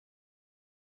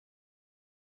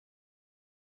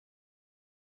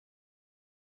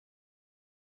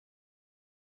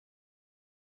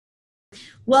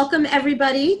Welcome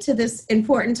everybody to this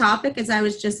important topic, as I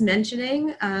was just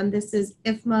mentioning. This is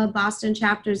IFMA Boston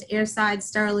Chapter's Airside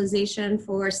Sterilization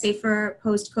for Safer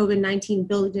Post-COVID-19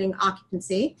 Building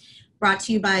Occupancy, brought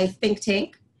to you by Think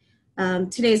Tank.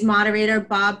 Today's moderator,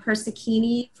 Bob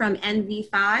Persechini from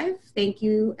NV5. Thank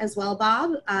you as well,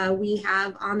 Bob. We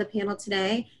have on the panel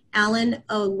today, Alan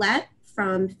Ouellet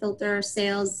from Filter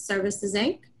Sales Services,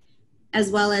 Inc.,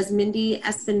 as well as Mindy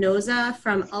Espinosa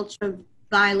from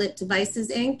UltraViolet Devices,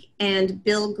 Inc., and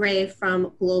Bill Gray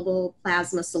from Global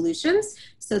Plasma Solutions.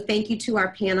 So thank you to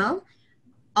our panel.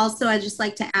 Also, I'd just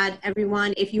like to add,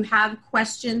 everyone, if you have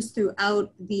questions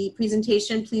throughout the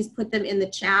presentation, please put them in the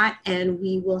chat and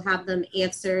we will have them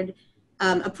answered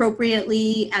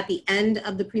appropriately at the end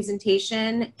of the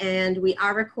presentation. And we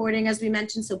are recording, as we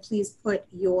mentioned, so please put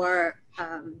your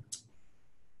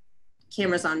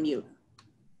cameras on mute.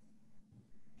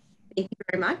 Thank you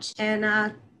very much.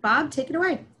 And Bob, take it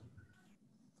away.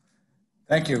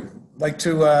 Thank you. I'd like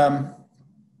to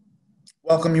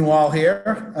welcome you all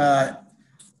here.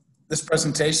 This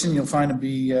presentation you'll find to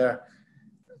be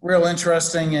real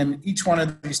interesting, and each one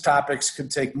of these topics could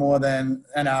take more than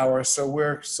an hour, so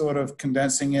we're sort of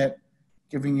condensing it,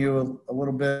 giving you a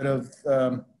little bit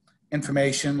of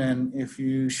information, and if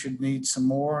you should need some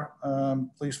more,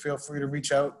 please feel free to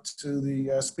reach out to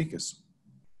the speakers.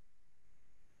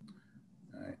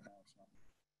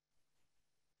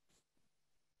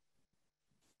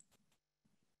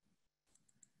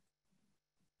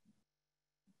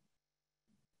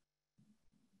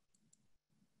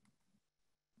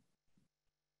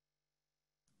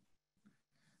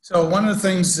 So one of the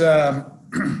things,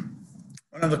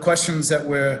 one of the questions that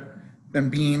we've been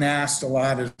being asked a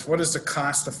lot is, what is the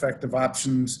cost-effective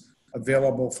options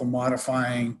available for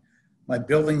modifying my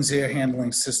building's air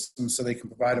handling system so they can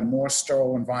provide a more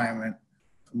sterile environment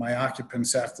for my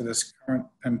occupants after this current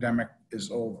pandemic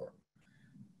is over?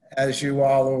 As you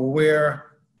all are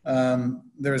aware,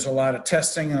 there's a lot of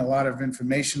testing and a lot of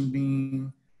information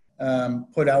being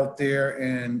put out there,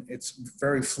 and it's a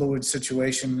very fluid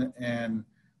situation, and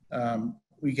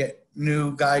we get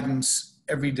new guidance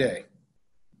every day.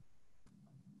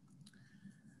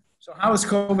 So how is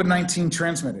COVID-19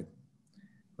 transmitted?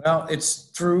 Well, it's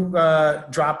through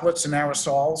droplets and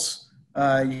aerosols.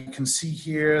 You can see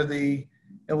here the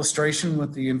illustration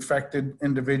with the infected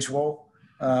individual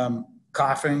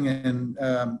coughing, and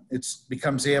it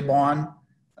becomes airborne,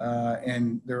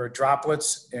 and there are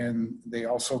droplets, and they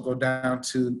also go down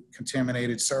to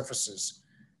contaminated surfaces.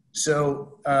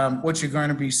 So what you're going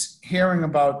to be hearing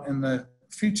about in the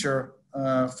future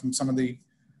from some of the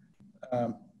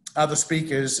other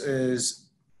speakers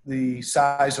is the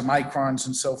size of microns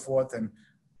and so forth, and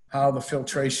how the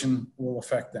filtration will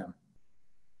affect them.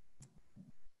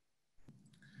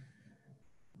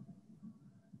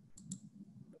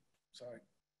 Sorry.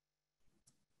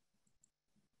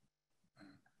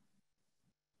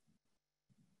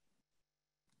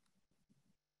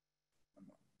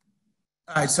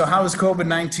 All right, so how is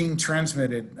COVID-19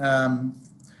 transmitted?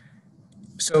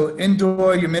 So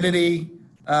indoor humidity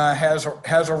has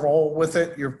a role with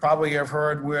it. You probably have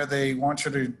heard where they want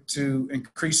you to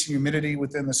increase humidity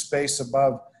within the space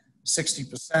above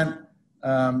 60%.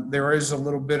 There is a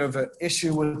little bit of an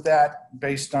issue with that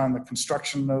based on the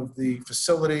construction of the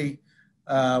facility,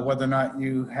 whether or not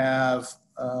you have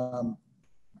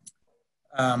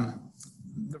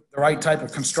the right type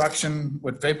of construction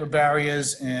with vapor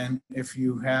barriers, and if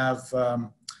you have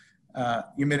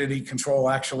humidity control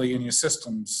actually in your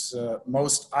systems.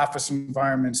 Most office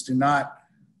environments do not.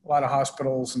 A lot of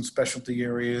hospitals and specialty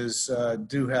areas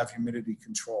do have humidity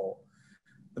control.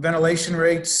 The ventilation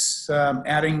rates,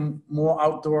 adding more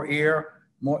outdoor air,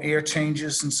 more air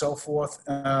changes and so forth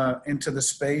into the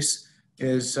space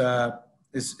is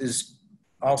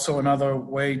also another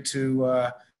way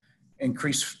to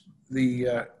increase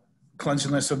the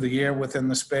cleanliness of the air within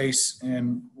the space,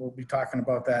 and we'll be talking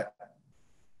about that.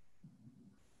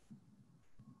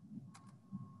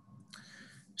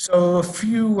 So a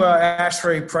few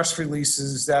ASHRAE press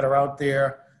releases that are out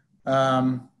there.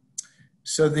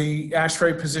 So the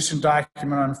ASHRAE position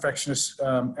document on infectious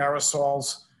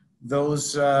aerosols,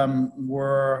 those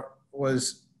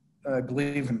was I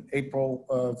believe in April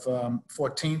of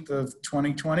 14th of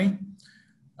 2020.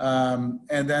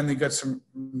 And then they got some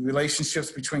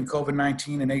relationships between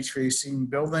COVID-19 and HVAC in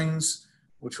buildings,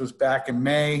 which was back in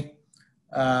May.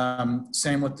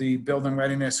 Same with the building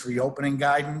readiness reopening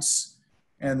guidance.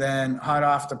 And then hot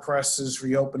off the press is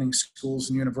reopening schools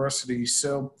and universities.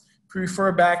 So if you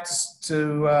refer back to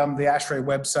the ASHRAE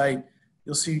website,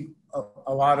 you'll see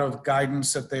a lot of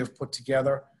guidance that they've put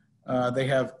together. They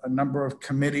have a number of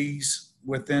committees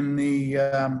within the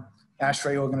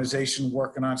ASHRAE organization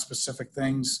working on specific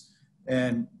things,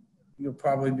 and you'll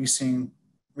probably be seeing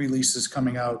releases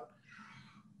coming out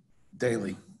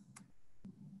daily.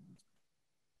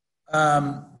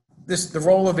 The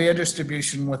role of air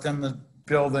distribution within the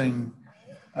building.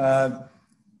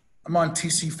 I'm on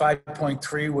TC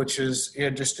 5.3, which is air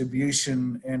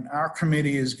distribution, and our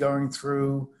committee is going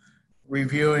through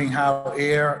reviewing how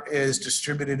air is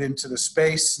distributed into the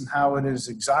space and how it is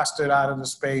exhausted out of the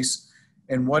space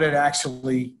and what it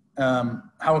actually,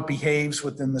 how it behaves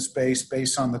within the space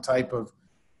based on the type of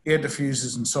air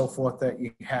diffusers and so forth that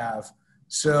you have.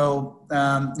 So,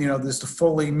 you know, there's the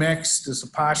fully mixed, there's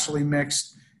the partially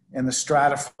mixed, and the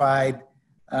stratified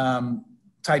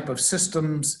type of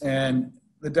systems, and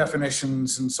the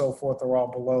definitions and so forth are all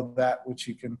below that, which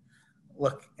you can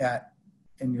look at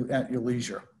at your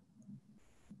leisure.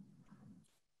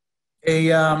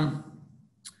 A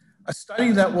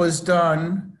study that was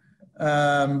done,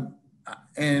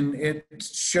 and it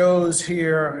shows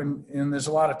here, and there's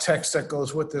a lot of text that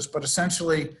goes with this, but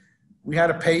essentially we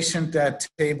had a patient at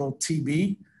table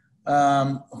TB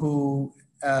who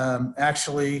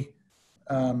actually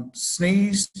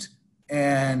sneezed,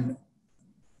 and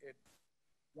it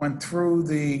went through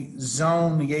the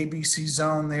zone, the ABC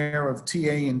zone there of TA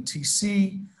and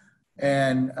TC.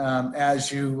 And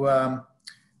as you,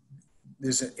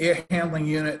 there's an air handling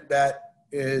unit that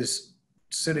is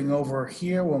sitting over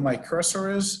here where my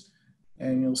cursor is,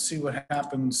 and you'll see what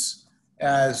happens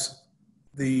as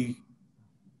the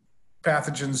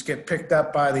pathogens get picked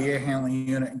up by the air handling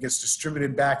unit and gets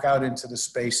distributed back out into the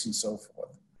space and so forth.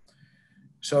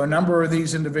 So a number of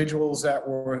these individuals that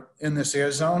were in this air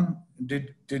zone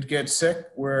did get sick,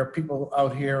 where people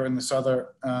out here in this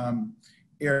other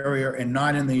area and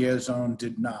not in the air zone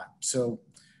did not. So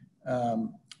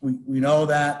we know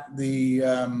that the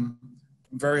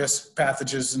various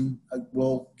pathogens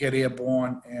will get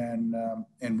airborne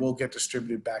and will get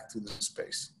distributed back through the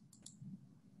space.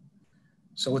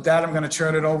 So with that, I'm going to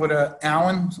turn it over to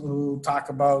Alan, who will talk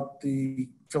about the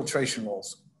filtration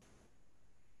roles.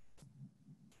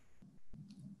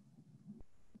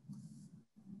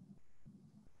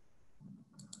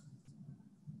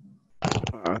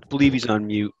 I believe he's on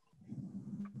mute.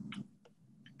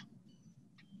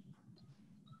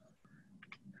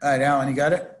 All right, Alan, you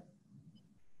got it?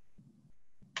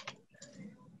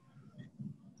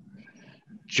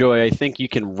 Joy, I think you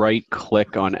can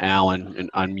right-click on Alan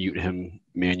and unmute him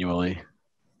manually.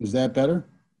 Is that better?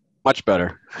 Much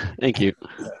better. Thank you.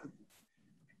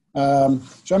 So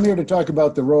I'm here to talk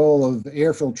about the role of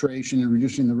air filtration in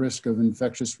reducing the risk of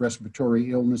infectious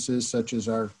respiratory illnesses, such as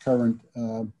our current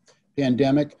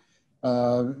pandemic.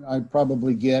 I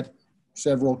probably get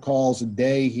several calls a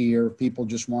day here, people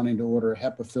just wanting to order a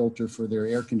HEPA filter for their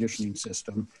air conditioning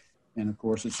system. And of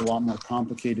course, it's a lot more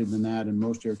complicated than that, and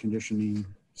most air conditioning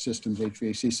systems,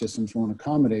 HVAC systems, won't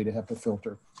accommodate a HEPA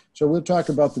filter. So we'll talk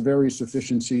about the various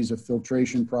efficiencies of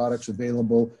filtration products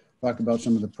available, talk about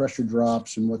some of the pressure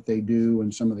drops and what they do,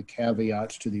 and some of the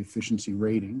caveats to the efficiency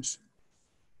ratings.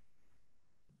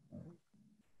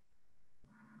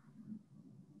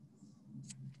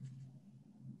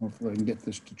 Hopefully I can get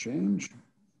this to change.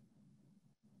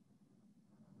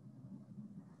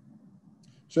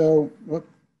 So, what?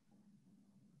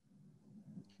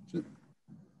 Okay.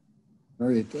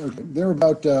 There are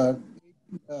about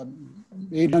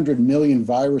 800 million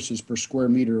viruses per square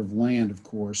meter of land, of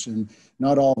course, and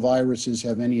not all viruses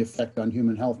have any effect on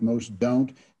human health. Most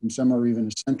don't, and some are even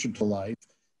essential to life.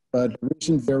 But a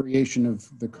recent variation of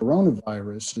the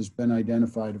coronavirus has been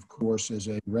identified, of course, as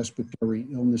a respiratory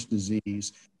illness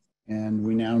disease, and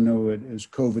we now know it as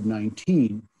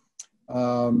COVID-19.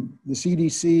 The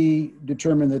CDC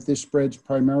determined that this spreads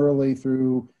primarily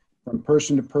from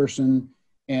person to person,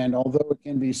 and although it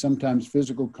can be sometimes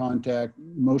physical contact,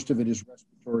 most of it is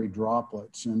respiratory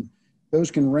droplets. And those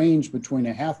can range between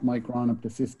a 0.5 micron up to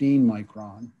 15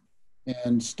 micron.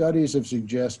 And studies have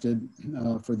suggested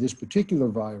for this particular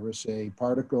virus, a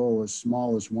particle as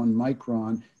small as 1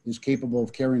 micron is capable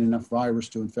of carrying enough virus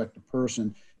to infect a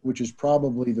person, which is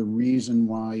probably the reason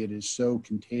why it is so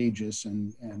contagious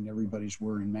and everybody's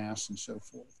wearing masks and so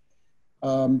forth.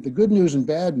 The good news and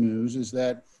bad news is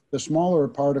that the smaller a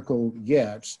particle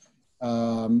gets,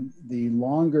 the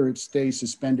longer it stays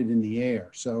suspended in the air.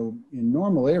 So in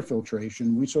normal air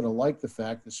filtration, we sort of like the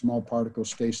fact that small particles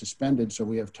stay suspended so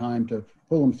we have time to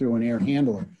pull them through an air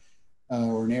handler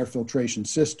or an air filtration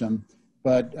system.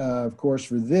 But of course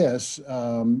for this,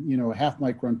 you know, a 0.5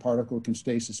 micron particle can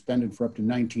stay suspended for up to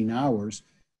 19 hours.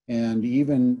 And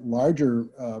even larger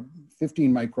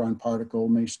 15 micron particle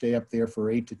may stay up there for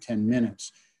 8 to 10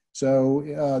 minutes.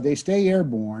 So they stay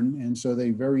airborne, and so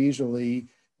they very easily,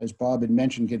 as Bob had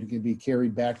mentioned, can be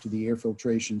carried back to the air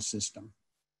filtration system.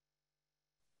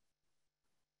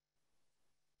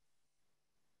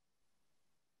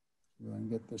 I can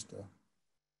get this to,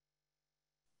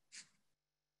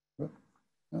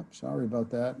 oh, sorry about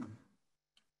that.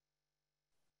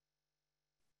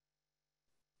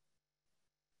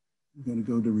 I'm going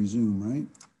to go to resume, right?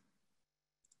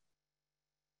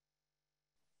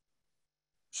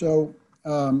 So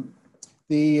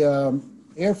the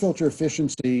air filter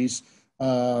efficiencies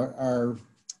are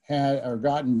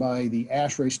gotten by the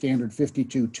ASHRAE standard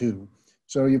 52.2.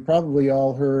 So you've probably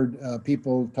all heard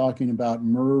people talking about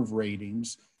MERV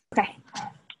ratings. Okay.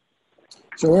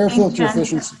 So air filter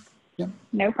efficiency. Yeah.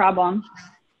 No problem.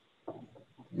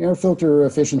 Air filter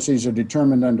efficiencies are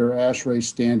determined under ASHRAE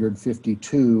standard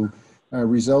 52,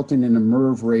 resulting in a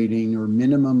MERV rating or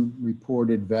minimum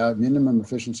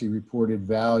efficiency reported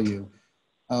value.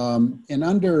 And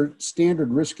under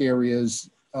standard risk areas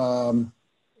in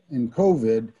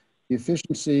COVID, the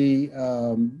efficiency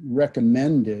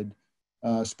recommended,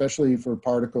 especially for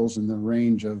particles in the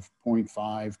range of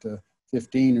 0.5 to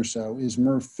 15 or so, is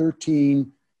MERV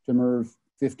 13 to MERV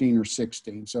 15 or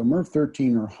 16. So MERV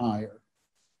 13 or higher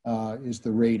is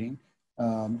the rating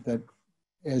that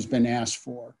has been asked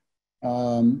for.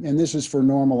 And this is for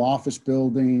normal office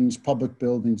buildings, public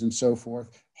buildings, and so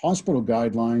forth. Hospital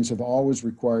guidelines have always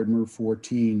required MERV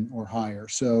 14 or higher.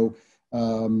 So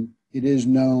it is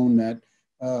known that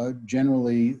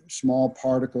generally small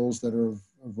particles that are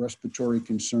of respiratory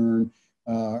concern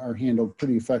are handled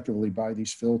pretty effectively by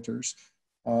these filters.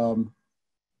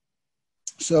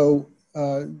 So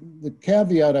the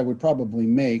caveat I would probably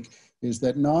make is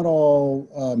that not all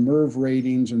MERV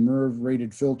ratings and MERV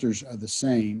rated filters are the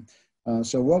same.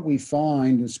 So what we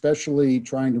find, especially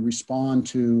trying to respond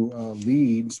to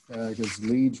leads, because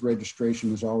leads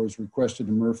registration is always requested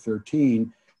in MERV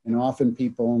 13, and often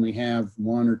people only have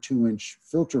 1 or 2 inch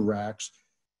filter racks.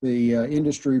 The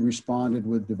industry responded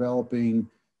with developing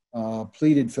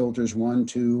pleated filters, 1,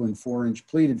 2, and 4 inch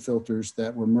pleated filters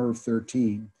that were MERV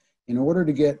 13. In order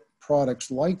to get products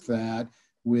like that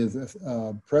with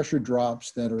pressure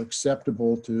drops that are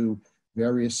acceptable to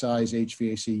various size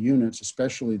HVAC units,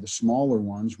 especially the smaller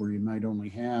ones where you might only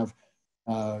have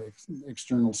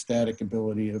external static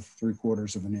ability of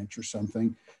 3/4 of an inch or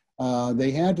something,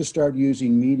 they had to start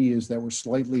using medias that were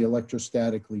slightly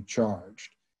electrostatically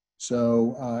charged.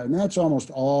 So, and that's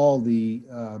almost all the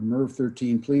MERV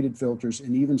 13 pleated filters,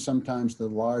 and even sometimes the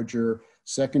larger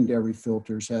secondary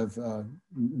filters have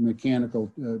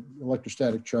mechanical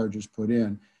electrostatic charges put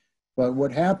in. But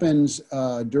what happens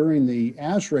during the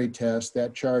ASHRAE test,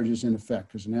 that charge is in effect,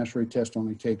 because an ASHRAE test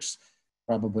only takes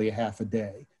probably a half a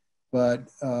day.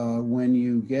 But when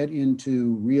you get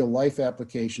into real life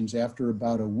applications after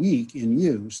about a week in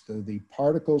use, the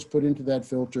particles put into that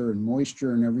filter and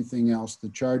moisture and everything else, the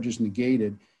charge is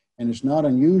negated. And it's not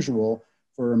unusual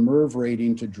for a MERV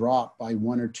rating to drop by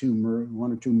 1 or 2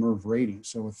 MERV ratings.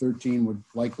 So a 13 would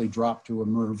likely drop to a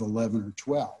MERV 11 or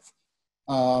 12.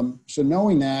 So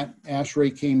knowing that,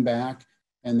 ASHRAE came back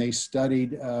and they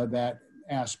studied that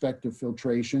aspect of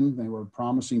filtration. They were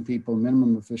promising people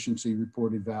minimum efficiency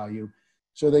reported value.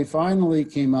 So they finally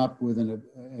came up with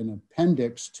an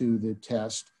appendix to the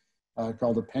test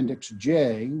called Appendix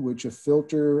J, which a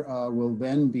filter will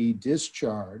then be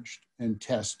discharged and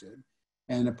tested.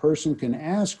 And a person can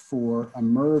ask for a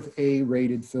MERV A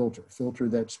rated filter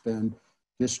that's been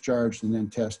discharged and then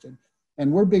tested.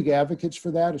 And we're big advocates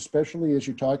for that, especially as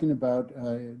you're talking about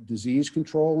disease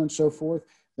control and so forth,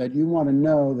 that you want to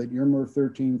know that your MERV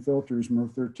 13 filter is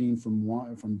MERV 13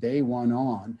 from day 1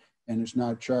 on, and it's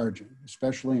not charging,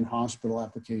 especially in hospital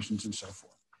applications and so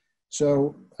forth.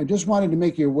 So I just wanted to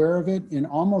make you aware of it. In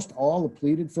almost all the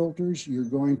pleated filters, you're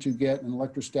going to get an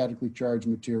electrostatically charged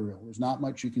material. There's not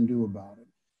much you can do about it.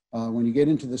 When you get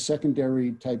into the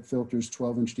secondary type filters,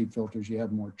 12-inch deep filters, you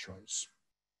have more choice.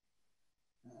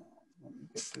 Let me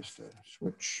get this to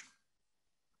switch.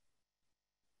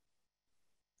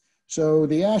 So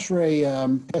the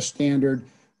ASHRAE test standard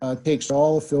takes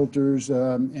all the filters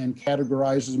and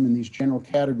categorizes them in these general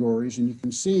categories. And you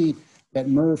can see that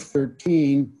MERV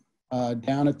 13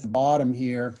 down at the bottom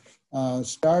here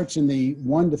starts in the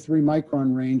 1 to 3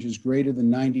 micron range, is greater than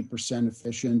 90%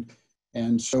 efficient,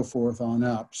 and so forth on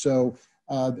up. So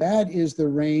that is the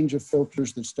range of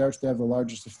filters that starts to have the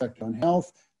largest effect on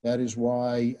health. That is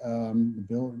why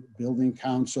the building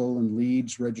council and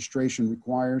leads registration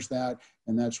requires that,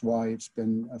 and that's why it's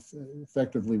been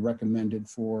effectively recommended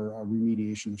for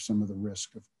remediation of some of the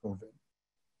risk of COVID.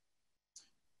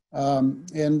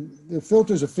 And the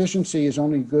filter's efficiency is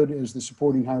only good as the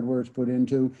supporting hardware is put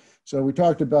into. So we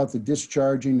talked about the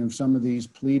discharging of some of these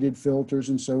pleated filters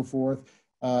and so forth.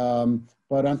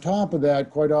 But on top of that,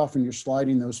 quite often you're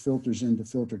sliding those filters into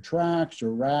filter tracks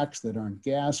or racks that aren't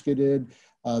gasketed.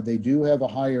 They do have a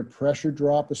higher pressure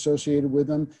drop associated with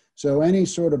them. So any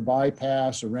sort of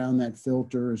bypass around that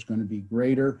filter is going to be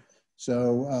greater.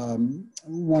 So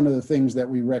one of the things that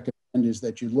we recommend is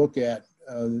that you look at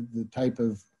the type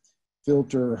of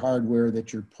filter hardware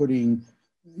that you're putting,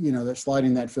 that's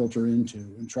sliding that filter into,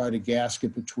 and try to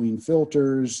gasket between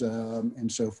filters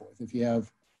and so forth. If you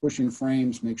have pushing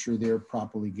frames, make sure they're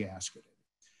properly gasketed.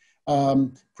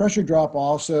 Pressure drop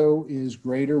also is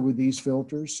greater with these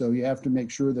filters, so you have to make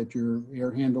sure that your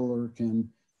air handler can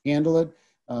handle it.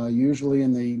 Usually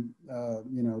in the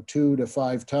 2 to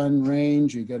 5 ton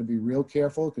range, you got to be real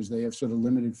careful because they have sort of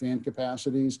limited fan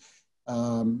capacities.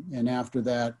 And after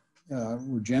that,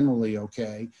 we're generally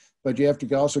okay. But you have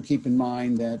to also keep in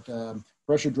mind that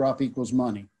pressure drop equals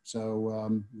money.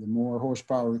 So the more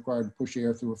horsepower required to push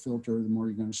air through a filter, the more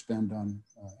you're going to spend on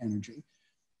energy.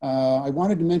 I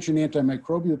wanted to mention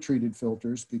antimicrobial treated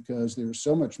filters because there's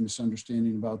so much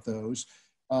misunderstanding about those.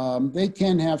 They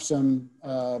can have some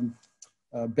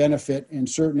benefit in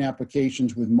certain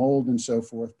applications with mold and so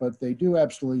forth, but they do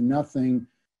absolutely nothing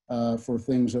for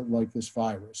things like this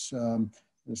virus.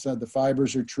 The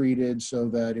fibers are treated so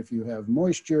that if you have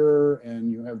moisture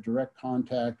and you have direct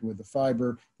contact with the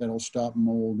fiber, that'll stop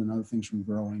mold and other things from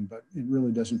growing, but it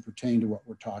really doesn't pertain to what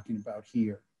we're talking about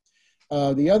here.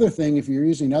 The other thing, if you're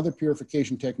using other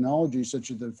purification technologies,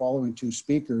 such as the following two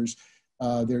speakers,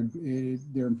 they're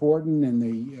important and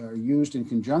they are used in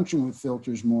conjunction with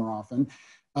filters more often.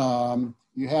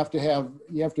 You have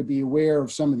to be aware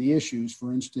of some of the issues.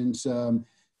 For instance,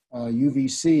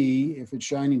 UVC, if it's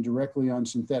shining directly on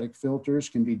synthetic filters,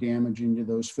 can be damaging to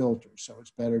those filters. So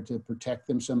it's better to protect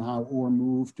them somehow or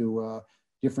move to a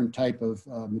different type of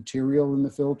material in the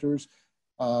filters.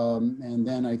 And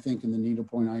then I think in the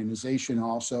needlepoint ionization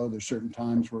also, there's certain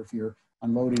times where if you're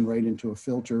unloading right into a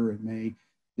filter, it may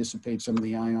dissipate some of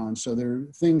the ions. So there are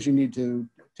things you need to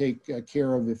take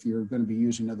care of if you're going to be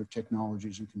using other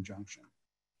technologies in conjunction.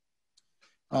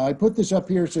 I put this up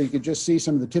here so you could just see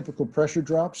some of the typical pressure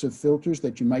drops of filters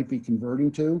that you might be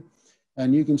converting to.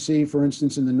 And you can see, for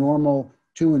instance, in the normal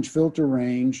 2-inch filter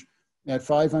range, at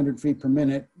 500 feet per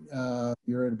minute,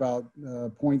 you're at about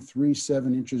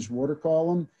 0.37 inches water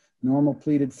column. Normal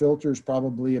pleated filter is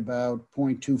probably about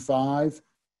 0.25.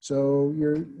 So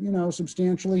you're,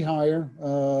 substantially higher.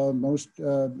 Most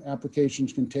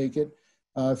applications can take it.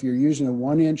 If you're using a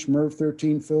 1-inch MERV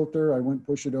 13 filter, I wouldn't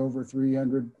push it over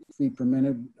 300 feet per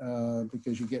minute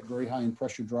because you get very high in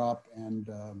pressure drop and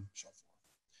so forth.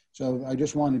 So I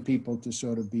just wanted people to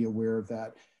sort of be aware of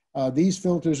that. These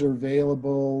filters are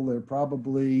available. They're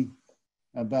probably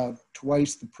about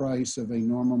twice the price of a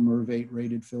normal MERV 8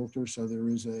 rated filter, so there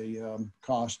is a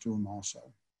cost to them also.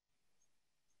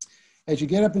 As you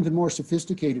get up into more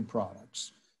sophisticated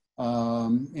products,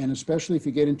 and especially if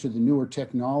you get into the newer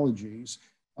technologies,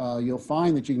 you'll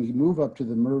find that you can move up to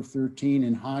the MERV 13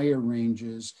 and higher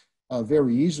ranges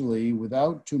very easily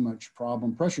without too much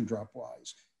problem pressure drop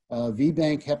wise.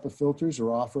 V-bank HEPA filters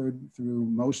are offered through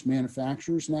most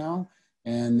manufacturers now,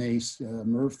 and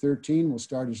MERV 13 will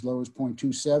start as low as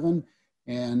 0.27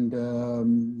 and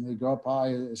they go up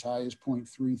as high as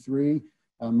 0.33.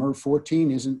 MERV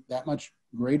 14 isn't that much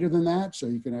greater than that, so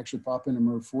you can actually pop in a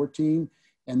MERV 14.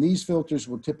 And these filters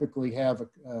will typically have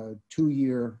a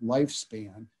 2-year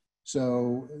lifespan.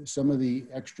 So some of the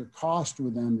extra cost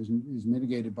with them is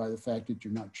mitigated by the fact that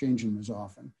you're not changing them as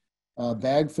often.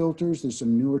 Bag filters, there's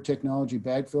some newer technology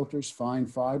bag filters, fine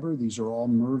fiber. These are all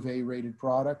MERV A rated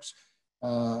products.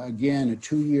 Again, a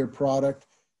 2-year product.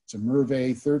 It's a MERV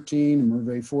A 13, a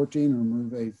MERV A 14, or a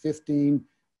MERV A 15.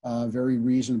 Very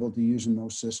reasonable to use in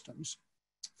those systems.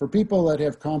 For people that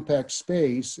have compact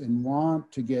space and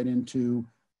want to get into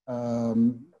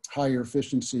higher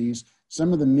efficiencies,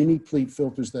 some of the mini pleat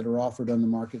filters that are offered on the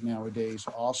market nowadays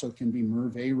also can be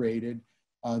MERV A rated.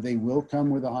 They will come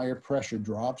with a higher pressure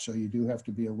drop, so you do have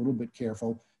to be a little bit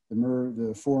careful. The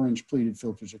 4-inch pleated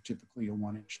filters are typically a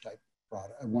 1-inch type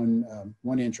product,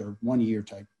 1 inch or 1 year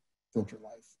type filter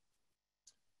life.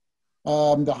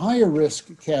 The higher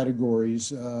risk categories,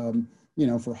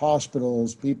 for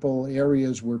hospitals,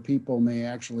 areas where people may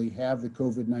actually have the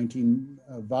COVID-19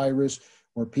 virus,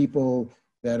 or people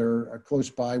that are close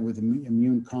by with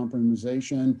immune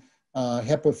compromisation,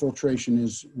 HEPA filtration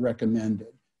is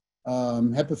recommended.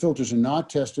 HEPA filters are not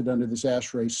tested under this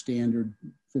ASHRAE standard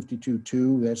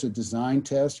 52.2. That's a design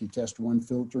test. You test one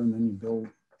filter and then you build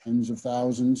tens of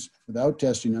thousands without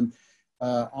testing them.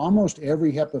 Almost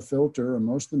every HEPA filter, or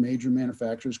most of the major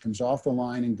manufacturers, comes off the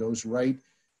line and goes right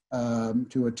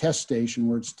to a test station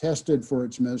where it's tested for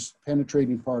its most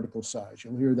penetrating particle size.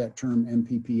 You'll hear that term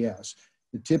MPPS.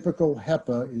 The typical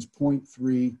HEPA is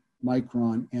 0.3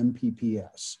 micron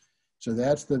MPPS. So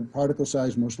that's the particle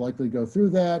size most likely to go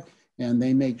through that. And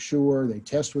they make sure, they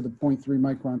test with a 0.3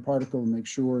 micron particle and make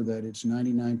sure that it's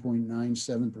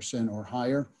 99.97% or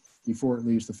higher before it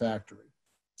leaves the factory.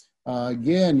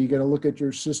 Again, you got to look at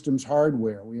your system's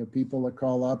hardware. We have people that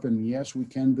call up, and yes, we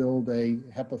can build a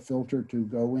HEPA filter to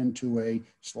go into a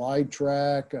slide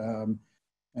track and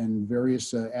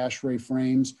various ASHRAE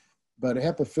frames, but a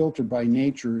HEPA filter by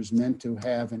nature is meant to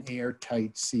have an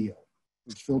airtight seal.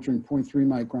 It's filtering 0.3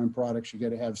 micron products. You got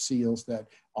to have seals that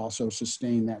also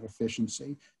sustain that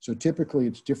efficiency. So typically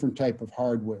it's different type of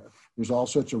hardware. There's all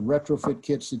sorts of retrofit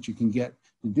kits that you can get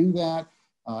to do that.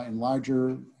 In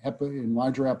larger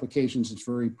applications, it's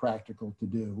very practical to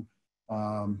do.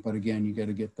 But again, you got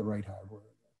to get the right hardware.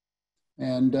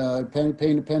 And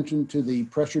paying attention to the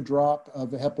pressure drop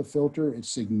of a HEPA filter, it's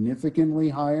significantly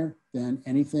higher than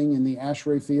anything in the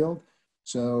ASHRAE field.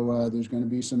 So there's going to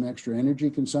be some extra energy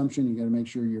consumption. You got to make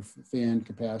sure your fan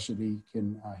capacity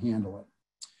can handle it.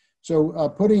 So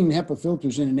putting HEPA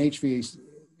filters in an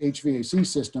HVAC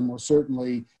system will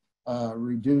certainly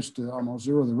reduce to almost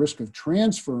zero the risk of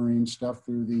transferring stuff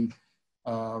through the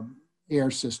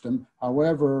air system.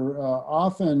 However,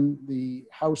 often the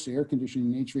house air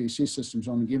conditioning HVAC system is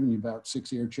only giving you about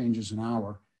 6 air changes an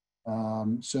hour.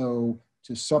 So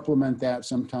to supplement that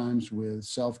sometimes with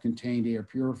self-contained air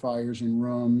purifiers in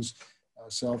rooms,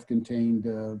 self-contained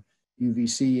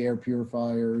UVC air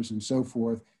purifiers and so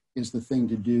forth is the thing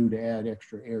to do to add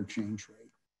extra air change rate.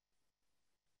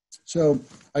 So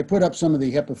I put up some of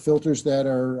the HEPA filters that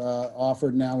are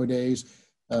offered nowadays.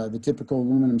 The typical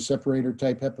aluminum separator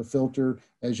type HEPA filter,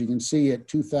 as you can see at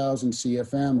 2000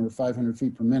 CFM or 500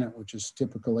 feet per minute, which is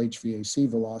typical HVAC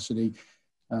velocity,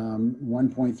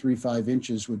 1.35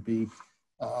 inches would be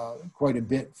quite a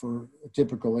bit for a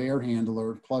typical air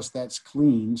handler. Plus that's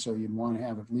clean, so you'd want to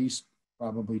have at least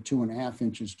probably 2.5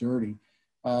 inches dirty.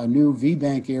 New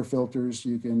V-Bank air filters,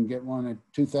 you can get one at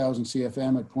 2000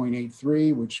 CFM at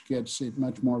 0.83, which gets it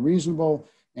much more reasonable,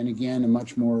 and again, a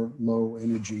much more low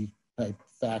energy type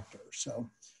factor. So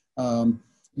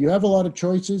you have a lot of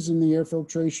choices in the air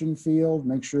filtration field.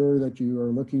 Make sure that you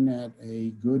are looking at a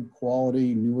good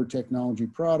quality, newer technology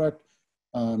product.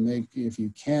 If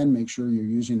you can, make sure you're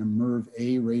using a MERV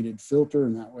A rated filter,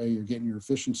 and that way you're getting your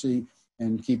efficiency,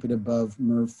 and keep it above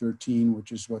MERV 13,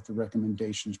 which is what the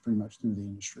recommendations pretty much through the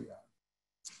industry are.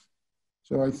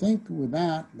 So I think with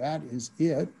that, that is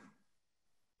it.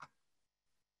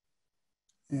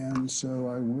 And so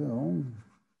I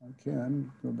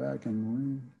can go back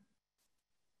and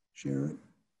share it.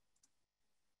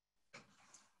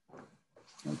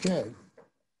 Okay.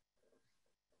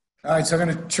 All right, so I'm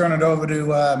going to turn it over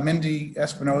to Mindy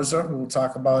Espinosa, who will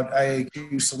talk about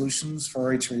IAQ solutions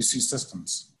for HVAC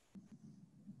systems.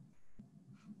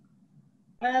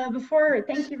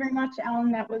 Thank you very much,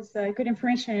 Alan. That was good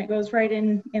information. It goes right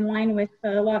in line with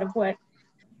a lot of what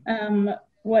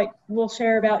we'll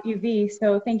share about UV.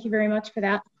 So thank you very much for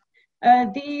that.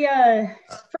 The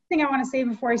first thing I want to say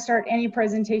before I start any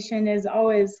presentation is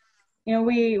always, you know,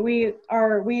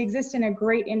 we exist in a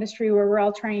great industry where we're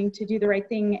all trying to do the right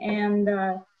thing, and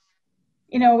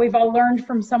you know, we've all learned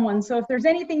from someone. So if there's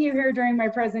anything you hear during my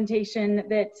presentation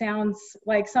that sounds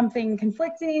like something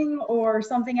conflicting or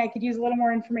something I could use a little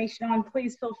more information on,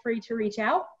 please feel free to reach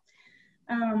out.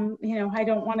 You know, I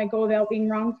don't want to go without being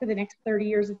wrong for the next 30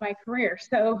 years of my career.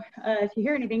 So if you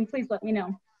hear anything, please let me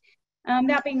know.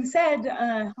 That being said,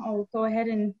 I'll go ahead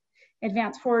and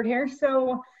advance forward here.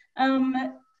 So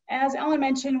as Ellen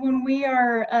mentioned, when we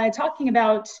are talking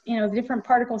about, you know, the different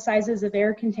particle sizes of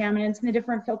air contaminants and the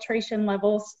different filtration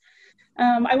levels,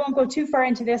 I won't go too far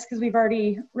into this because we've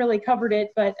already really covered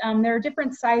it, but there are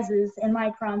different sizes and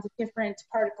microns of different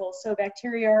particles. So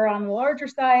bacteria are on the larger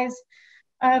size,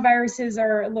 viruses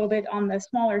are a little bit on the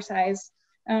smaller size,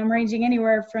 ranging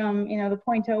anywhere from, you know, the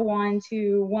 0.01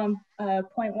 to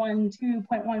 1.1 to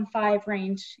 0.15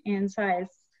 range in size.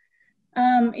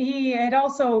 He had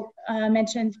also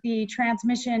mentioned the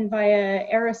transmission via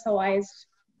aerosolized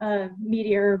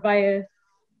media, via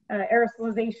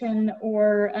aerosolization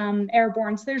or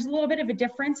airborne. So there's a little bit of a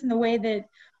difference in the way that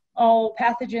all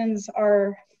pathogens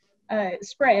are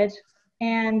spread.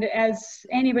 And as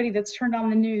anybody that's turned on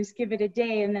the news, give it a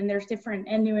day and then there's different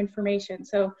and new information.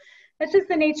 So that's just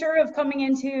the nature of coming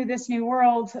into this new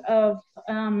world of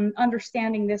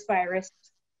understanding this virus.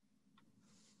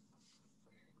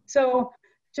 So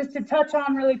just to touch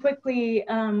on really quickly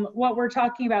what we're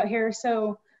talking about here.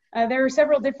 So there are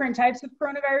several different types of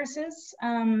coronaviruses.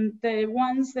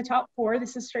 The top four,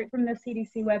 this is straight from the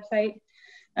CDC website.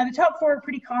 The top four are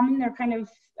pretty common. They're kind of,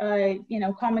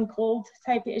 common cold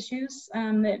type issues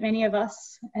that many of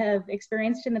us have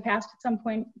experienced in the past at some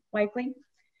point, likely.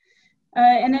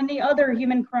 And then the other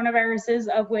human coronaviruses,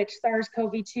 of which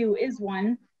SARS-CoV-2 is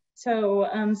one. So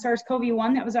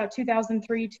SARS-CoV-1, that was about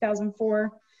 2003,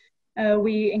 2004.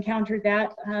 We encountered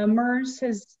that. MERS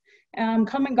has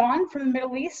come and gone from the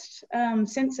Middle East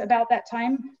since about that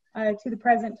time to the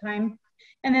present time.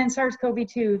 And then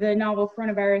SARS-CoV-2, the novel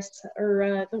coronavirus,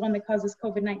 or the one that causes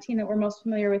COVID-19 that we're most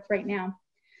familiar with right now.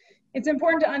 It's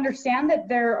important to understand that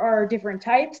there are different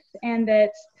types and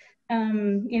that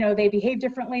they behave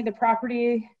differently. The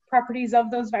properties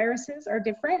of those viruses are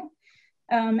different.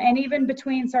 And even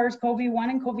between SARS-CoV-1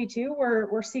 and CoV-2,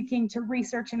 we're seeking to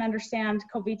research and understand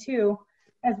CoV-2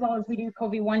 as well as we do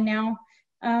CoV-1 now.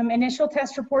 Initial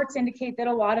test reports indicate that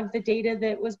a lot of the data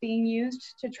that was being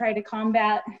used to try to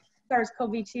combat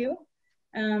SARS-CoV-2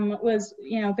 was,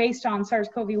 based on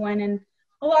SARS-CoV-1, and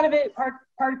a lot of it,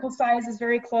 particle size is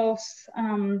very close.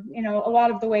 A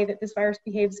lot of the way that this virus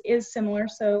behaves is similar.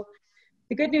 So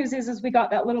the good news is we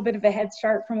got that little bit of a head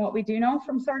start from what we do know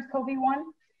from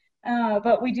SARS-CoV-1,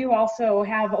 but we do also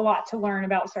have a lot to learn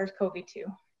about SARS-CoV-2.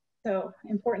 So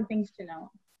important things to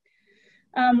know.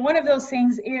 One of those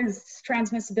things is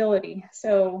transmissibility.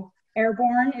 So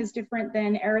airborne is different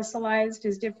than aerosolized,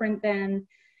 is different than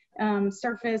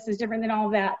surface, is different than all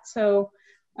of that. So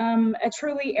a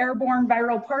truly airborne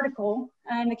viral particle,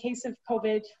 in the case of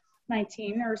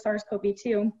COVID-19 or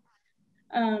SARS-CoV-2,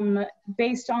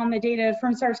 based on the data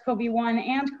from SARS-CoV-1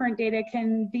 and current data,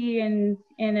 can be in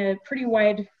a pretty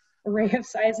wide array of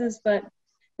sizes, but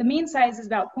the mean size is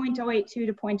about 0.082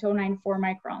 to 0.094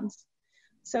 microns.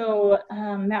 So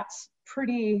that's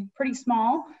pretty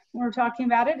small when we're talking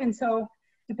about it. And so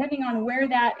depending on where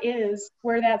that is,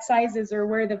 where that size is, or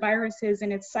where the virus is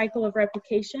in its cycle of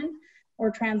replication or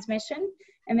transmission,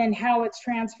 and then how it's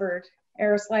transferred,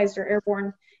 aerosolized or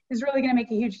airborne, is really going to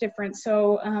make a huge difference.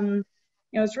 So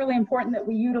it's really important that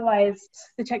we utilize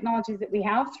the technologies that we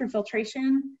have through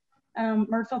filtration,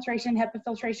 MER filtration, HEPA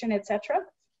filtration, etc.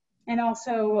 And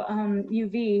also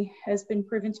UV has been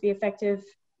proven to be effective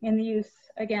in the use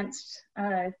against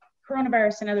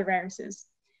coronavirus and other viruses.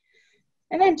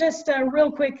 And then just real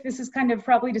quick, this is kind of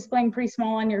probably displaying pretty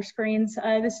small on your screens.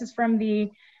 This is from the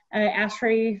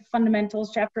ASHRAE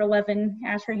Fundamentals, Chapter 11,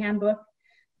 ASHRAE Handbook.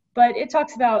 But it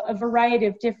talks about a variety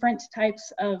of different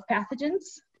types of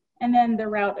pathogens and then the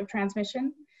route of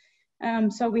transmission.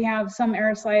 So we have some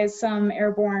aerosolized, some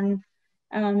airborne,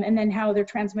 and then how they're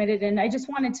transmitted. And I just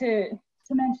wanted to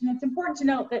mention, it's important to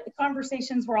note that the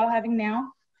conversations we're all having now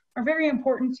are very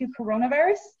important to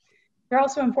coronavirus. They're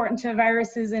also important to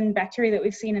viruses and bacteria that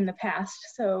we've seen in the past.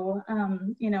 So,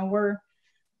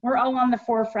 we're all on the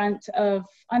forefront of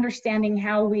understanding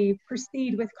how we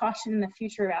proceed with caution in the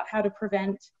future about how to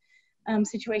prevent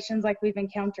situations like we've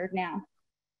encountered now.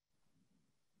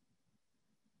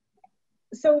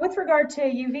 So with regard to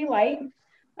UV light,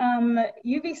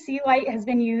 UVC light has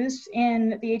been used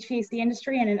in the HVAC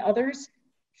industry and in others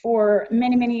for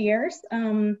many, many years.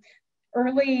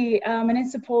 Early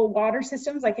municipal water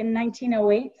systems, like in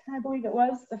 1908, I believe it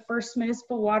was, the first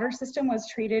municipal water system was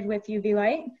treated with UV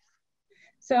light.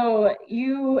 So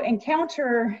you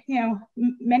encounter,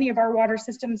 many of our water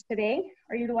systems today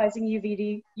are utilizing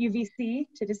UVC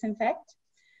to disinfect.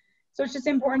 So it's just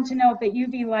important to note that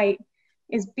UV light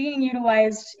is being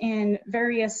utilized in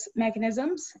various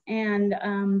mechanisms and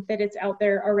that it's out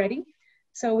there already.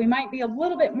 So we might be a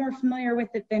little bit more familiar with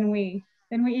it than we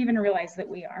even realize that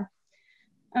we are.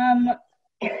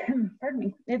 Pardon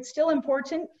me. It's still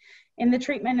important in the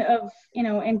treatment of,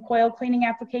 in coil cleaning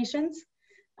applications,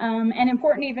 and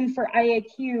important even for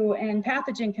IAQ and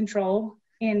pathogen control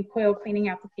in coil cleaning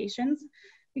applications,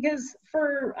 because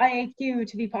for IAQ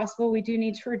to be possible, we do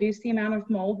need to reduce the amount of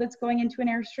mold that's going into an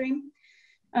airstream.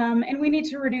 And we need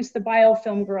to reduce the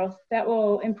biofilm growth. That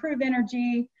will improve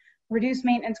energy, reduce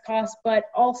maintenance costs, but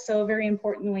also, very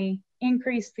importantly,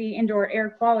 increase the indoor air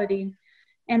quality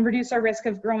and reduce our risk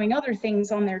of growing other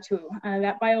things on there too.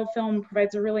 That biofilm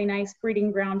provides a really nice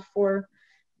breeding ground for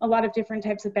a lot of different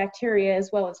types of bacteria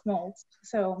as well as molds.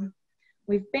 So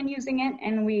we've been using it,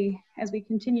 and as we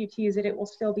continue to use it, it will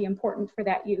still be important for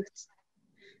that use.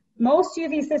 Most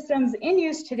UV systems in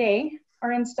use today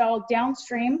are installed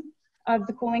downstream of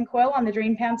the cooling coil on the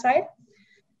drain pan side,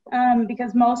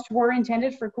 because most were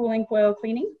intended for cooling coil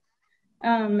cleaning.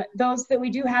 Those that we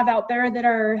do have out there that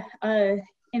are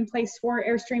in place for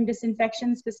airstream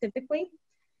disinfection specifically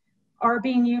are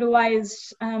being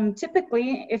utilized.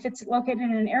 Typically, if it's located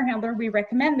in an air handler, we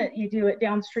recommend that you do it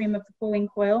downstream of the cooling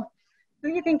coil, so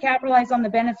you can capitalize on the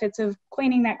benefits of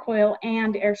cleaning that coil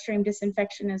and airstream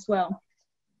disinfection as well.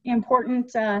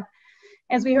 Important,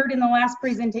 as we heard in the last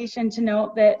presentation, to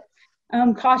note that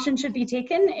caution should be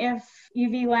taken if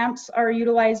UV lamps are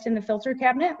utilized in the filter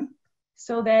cabinet,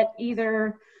 so that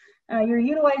either you're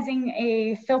utilizing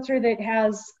a filter that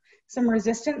has some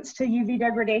resistance to UV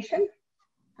degradation,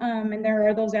 and there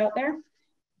are those out there,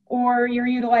 or you're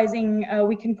utilizing,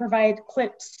 we can provide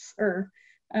clips or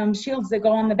shields that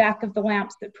go on the back of the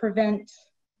lamps that prevent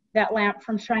that lamp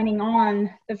from shining on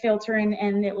the filter,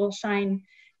 and it will shine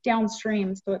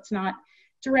downstream, so it's not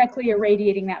directly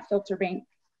irradiating that filter bank.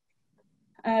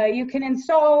 You can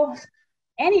install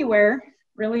anywhere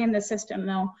really in the system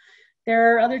though.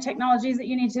 There are other technologies that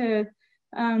you need to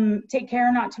take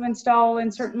care not to install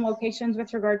in certain locations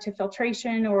with regard to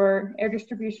filtration or air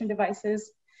distribution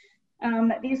devices.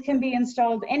 These can be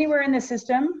installed anywhere in the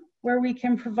system where we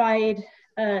can provide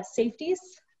safeties,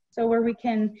 so where we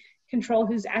can control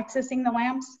who's accessing the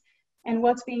lamps and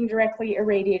what's being directly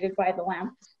irradiated by the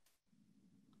lamps.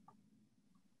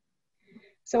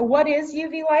 So what is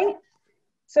UV light?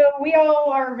 So we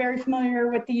all are very familiar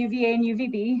with the UVA and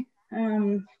UVB.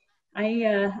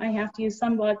 I have to use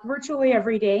sunblock virtually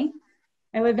every day.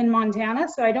 I live in Montana,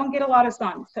 so I don't get a lot of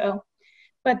sun.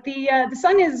 But the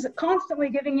sun is constantly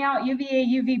giving out UVA,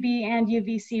 UVB, and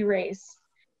UVC rays.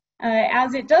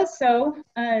 As it does so,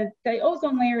 the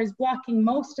ozone layer is blocking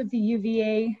most of the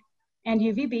UVA and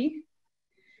UVB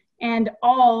and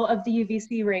all of the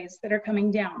UVC rays that are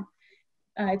coming down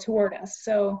toward us.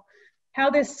 So how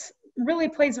this really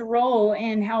plays a role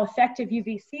in how effective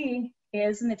UVC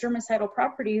is and the germicidal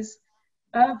properties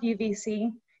of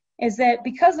UVC is that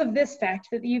because of this fact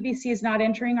that the UVC is not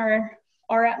entering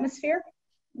our atmosphere,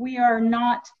 we are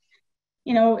not,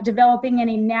 developing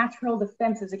any natural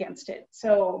defenses against it.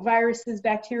 So viruses,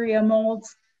 bacteria,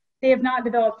 molds, they have not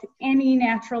developed any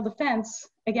natural defense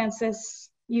against this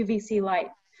UVC light.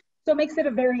 So it makes it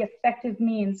a very effective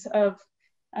means of,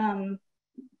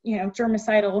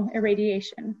 germicidal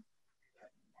irradiation.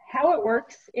 How it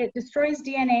works, it destroys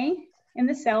DNA in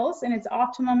the cells, and it's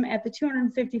optimum at the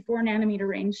 254 nanometer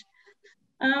range.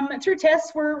 Through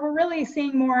tests, we're really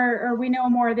seeing more, or we know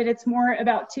more that it's more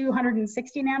about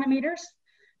 260 nanometers,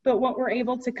 but what we're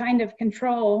able to kind of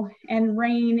control and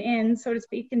rein in, so to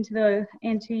speak, into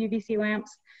UVC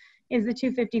lamps is the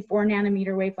 254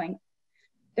 nanometer wavelength.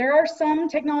 There are some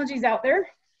technologies out there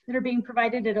that are being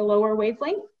provided at a lower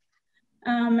wavelength,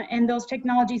 and those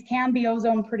technologies can be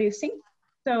ozone producing.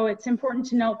 So it's important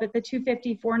to note that the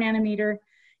 254 nanometer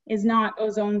is not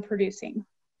ozone producing.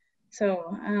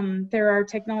 So there are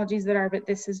technologies that are, but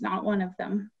this is not one of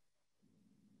them.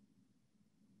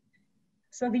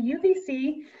 So the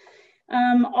UVC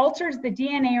alters the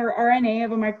DNA or RNA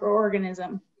of a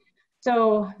microorganism.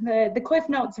 So the Cliff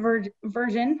Notes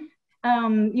version,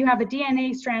 you have a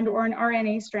DNA strand or an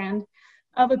RNA strand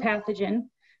of a pathogen.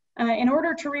 In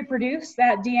order to reproduce,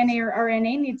 that DNA or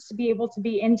RNA needs to be able to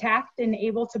be intact and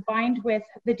able to bind with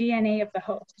the DNA of the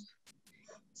host.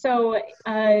 So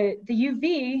the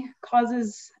UV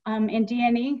causes in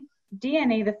DNA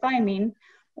the thymine,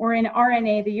 or in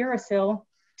RNA the uracil,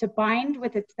 to bind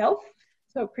with itself.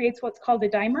 So it creates what's called a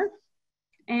dimer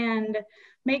and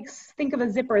think of a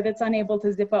zipper that's unable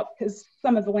to zip up because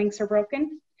some of the links are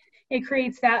broken. It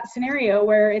creates that scenario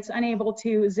where it's unable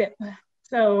to zip.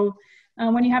 So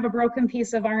when you have a broken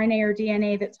piece of RNA or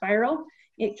DNA that's viral,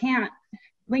 it can't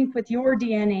link with your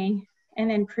DNA and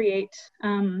then create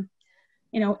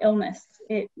illness.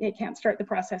 It can't start the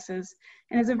processes.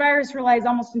 And as a virus relies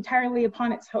almost entirely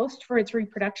upon its host for its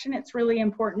reproduction, it's really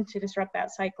important to disrupt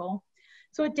that cycle.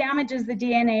 So it damages the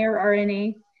DNA or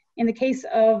RNA. In the case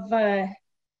of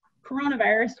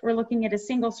coronavirus, we're looking at a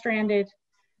single-stranded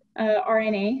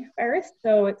RNA virus,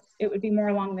 so it would be more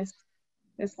along this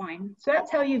line. So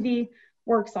that's how UV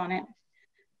works on it.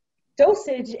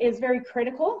 Dosage is very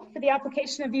critical for the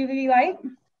application of UV light.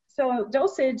 So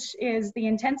dosage is the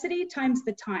intensity times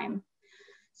the time.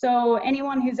 So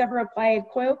anyone who's ever applied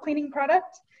coil cleaning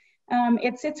product,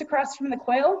 it sits across from the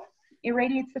coil,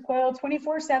 irradiates the coil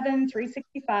 24/7,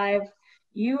 365.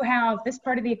 You have, this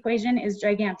part of the equation is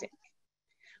gigantic.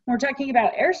 When we're talking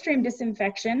about airstream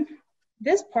disinfection,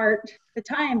 this part, the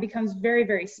time becomes very,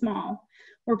 very small.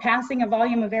 We're passing a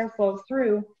volume of airflow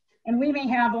through, and we may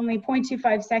have only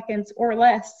 0.25 seconds or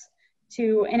less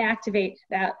to inactivate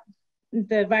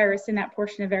the virus in that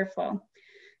portion of airflow.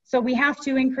 So we have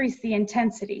to increase the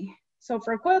intensity. So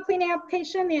for a coil cleaning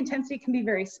application, the intensity can be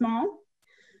very small.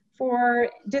 For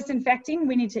disinfecting,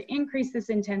 we need to increase this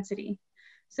intensity.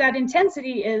 So that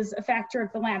intensity is a factor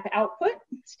of the lamp output,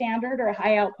 standard or a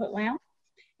high output lamp,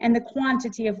 and the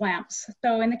quantity of lamps.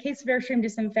 So in the case of airstream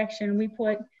disinfection, we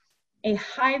put a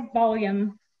high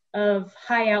volume of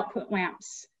high output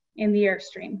lamps in the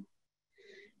airstream.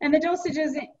 And the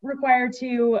dosages required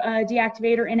to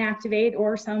deactivate or inactivate,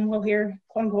 or some will hear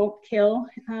quote unquote kill,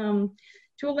 to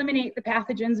eliminate the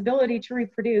pathogen's ability to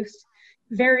reproduce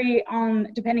vary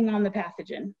depending on the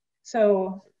pathogen.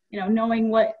 So, knowing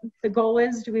what the goal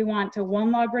is, do we want a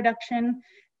 1 log reduction,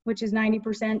 which is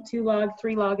 90%, 2 log,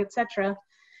 3 log, etc.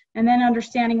 And then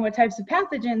understanding what types of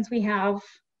pathogens we have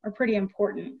are pretty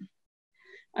important.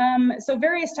 So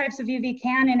various types of UV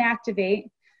can inactivate,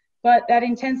 but that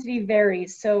intensity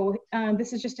varies. So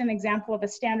this is just an example of a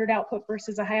standard output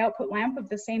versus a high output lamp of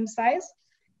the same size.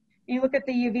 And you look at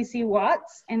the UVC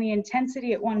watts and the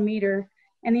intensity at 1 meter,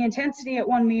 and the intensity at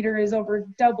 1 meter is over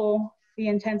double the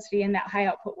intensity in that high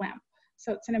output lamp.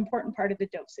 So it's an important part of the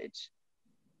dosage.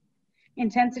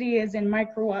 Intensity is in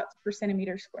microwatts per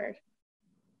centimeter squared.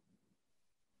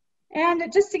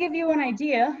 And just to give you an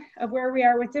idea of where we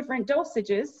are with different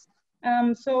dosages,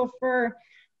 so for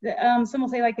some will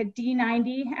say like a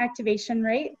D90 activation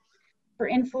rate for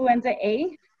influenza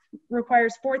A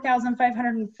requires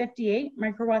 4,558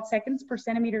 microwatt seconds per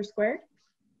centimeter squared.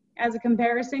 As a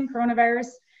comparison, coronavirus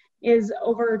is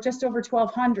just over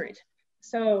 1,200.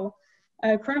 So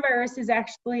coronavirus is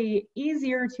actually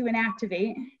easier to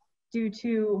inactivate due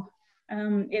to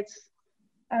its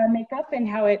makeup and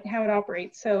how it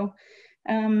operates. So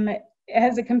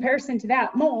as a comparison to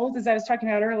that, mold, as I was talking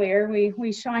about earlier,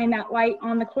 we shine that light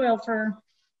on the coil for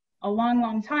a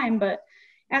long time, but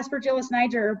Aspergillus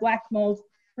niger, or black mold,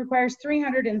 requires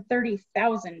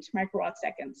 330,000 microwatt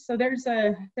seconds. So there's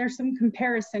some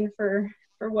comparison for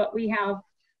what we have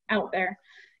out there,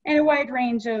 and a wide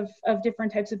range of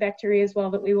different types of bacteria as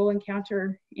well that we will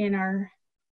encounter in our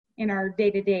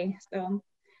day-to-day.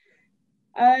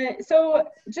 So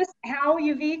just how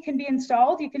UV can be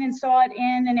installed, you can install it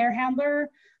in an air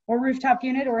handler or rooftop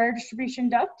unit or air distribution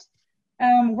duct.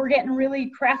 We're getting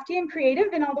really crafty and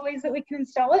creative in all the ways that we can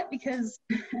install it because,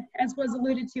 as was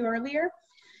alluded to earlier,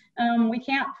 we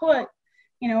can't put,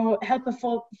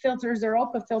 HEPA filters or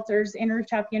ULPA filters in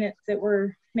rooftop units that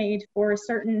were made for a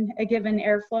given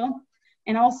airflow.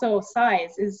 And also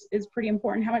size is pretty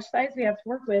important, how much size we have to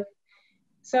work with.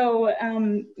 So,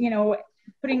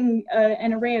 putting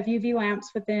an array of UV lamps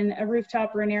within a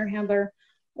rooftop or an air handler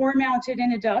or mounted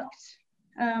in a duct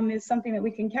is something that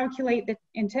we can calculate the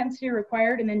intensity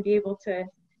required and then be able to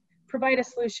provide a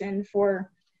solution for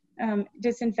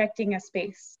disinfecting a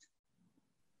space.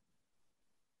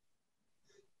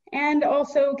 And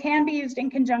also can be used in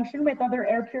conjunction with other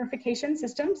air purification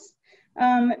systems.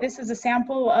 This is a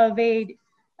sample of a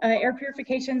air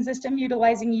purification system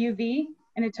utilizing UV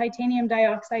and a titanium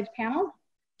dioxide panel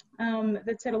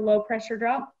that's at a low pressure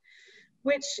drop,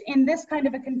 which in this kind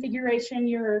of a configuration,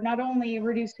 you're not only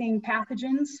reducing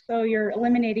pathogens, so you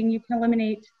can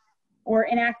eliminate or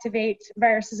inactivate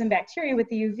viruses and bacteria with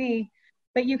the UV,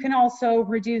 but you can also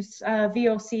reduce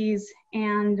VOCs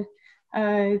and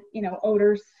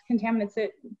odors, contaminants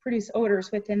that produce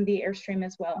odors within the airstream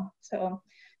as well. So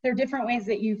there are different ways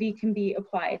that UV can be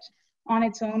applied on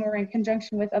its own or in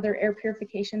conjunction with other air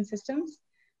purification systems.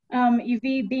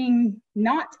 UV being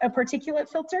not a particulate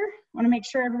filter, I want to make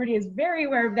sure everybody is very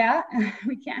aware of that.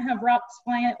 We can't have rocks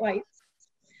flying at lights.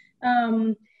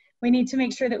 We need to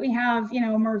make sure that we have,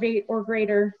 MERV8 or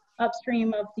greater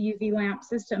upstream of the UV lamp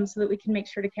system so that we can make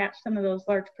sure to catch some of those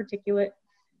large particulate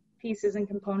pieces and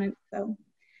components. So,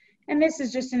 and this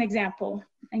is just an example,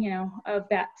 of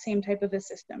that same type of a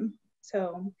system.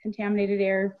 So contaminated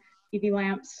air, UV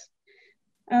lamps,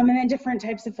 and then different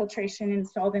types of filtration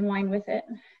installed in line with it.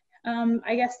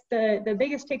 I guess the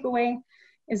biggest takeaway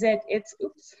is that it's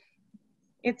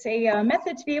a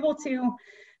method to be able to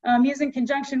use in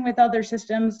conjunction with other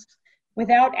systems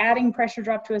without adding pressure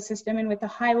drop to a system, and with a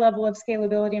high level of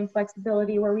scalability and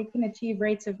flexibility where we can achieve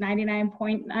rates of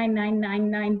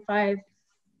 99.99995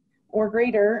 or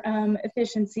greater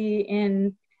efficiency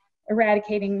in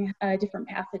eradicating different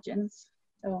pathogens.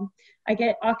 So I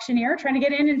get auctioneer trying to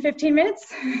get in 15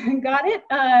 minutes. Got it.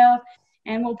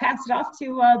 And we'll pass it off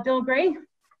to Bill Gray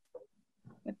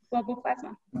with Global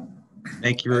Plasma.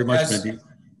 Thank you very much, Mindy.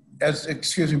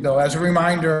 Excuse me, Bill, as a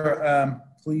reminder,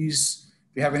 please,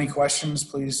 if you have any questions,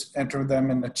 please enter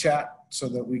them in the chat so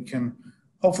that we can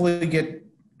hopefully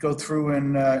go through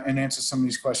and answer some of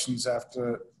these questions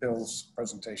after Bill's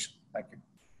presentation. Thank you.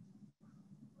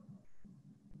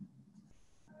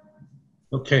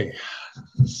 Okay,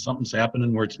 something's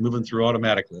happening where it's moving through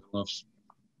automatically. I don't know if...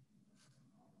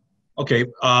 Okay,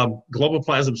 Global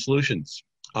Plasma Solutions.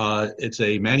 It's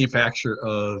a manufacturer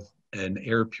of an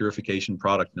air purification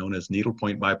product known as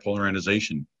needlepoint bipolar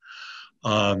ionization.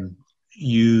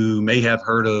 You may have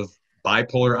heard of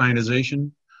bipolar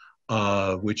ionization,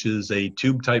 which is a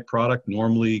tube type product,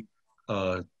 normally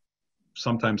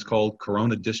sometimes called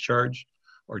corona discharge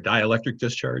or dielectric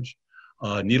discharge.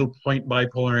 Needlepoint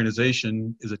bipolar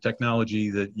ionization is a technology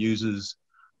that uses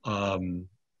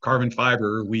carbon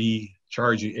fiber. We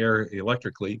charge the air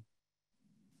electrically,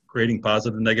 creating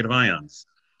positive and negative ions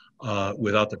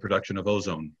without the production of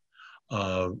ozone.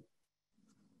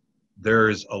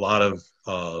 There's a lot of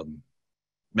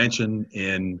mention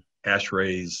in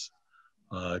ASHRAE's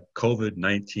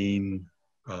COVID-19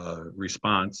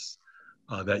 response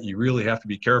that you really have to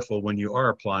be careful when you are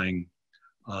applying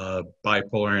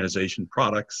bipolar ionization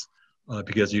products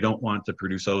because you don't want to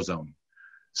produce ozone.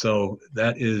 So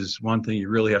that is one thing you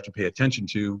really have to pay attention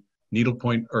to.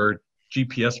 Needlepoint or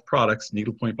GPS products,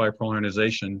 needlepoint bipolar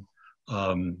ionization,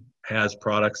 has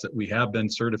products that we have been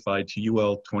certified to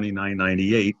UL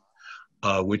 2998,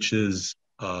 which is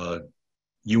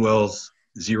UL's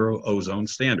zero ozone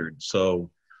standard. So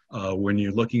when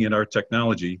you're looking at our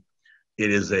technology,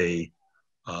 it is a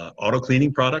auto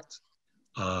cleaning product.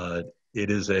 It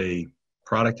is a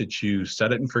product that you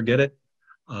set it and forget it.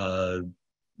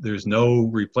 There's no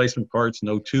replacement parts,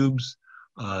 no tubes,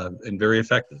 and very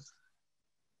effective.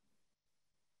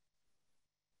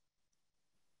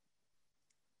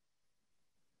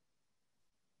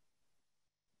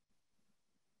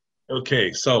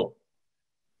 Okay, so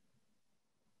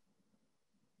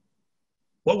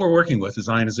what we're working with is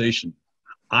ionization.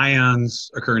 Ions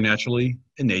occur naturally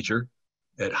in nature.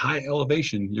 At high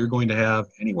elevation, you're going to have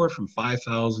anywhere from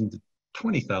 5,000 to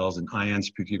 20,000 ions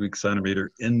per cubic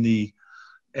centimeter in the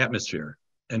atmosphere.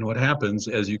 And what happens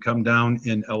as you come down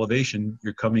in elevation,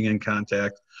 you're coming in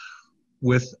contact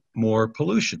with more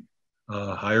pollution,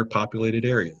 higher populated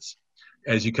areas.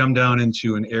 As you come down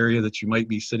into an area that you might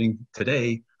be sitting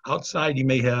today, outside you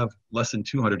may have less than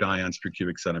 200 ions per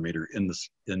cubic centimeter in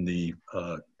the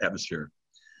atmosphere.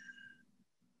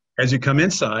 As you come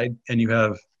inside and you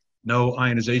have no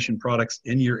ionization products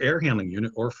in your air handling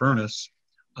unit or furnace,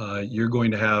 you're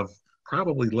going to have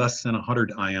probably less than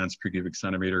 100 ions per cubic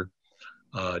centimeter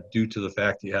due to the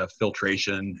fact that you have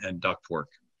filtration and ductwork.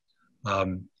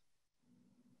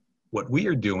 What we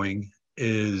are doing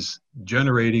is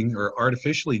generating or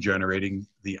artificially generating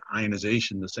the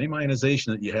ionization, the same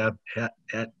ionization that you have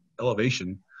at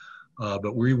elevation,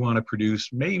 but we want to produce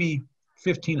maybe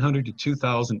 1,500 to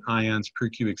 2,000 ions per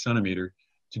cubic centimeter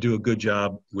to do a good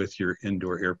job with your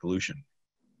indoor air pollution.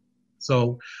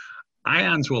 So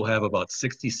ions will have about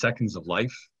 60 seconds of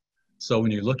life. So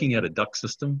when you're looking at a duct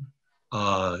system,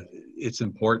 it's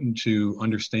important to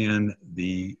understand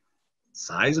the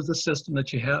size of the system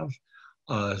that you have.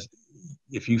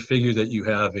 If you figure that you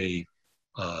have a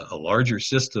larger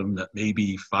system that may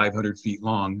be 500 feet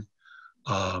long,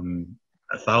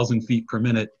 1,000 feet per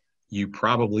minute, you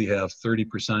probably have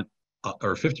 30%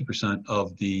 or 50%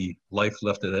 of the life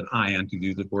left of that ion to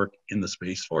do the work in the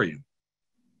space for you.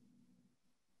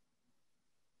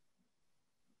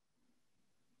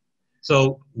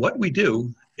 So what we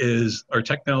do is our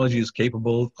technology is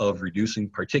capable of reducing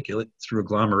particulate through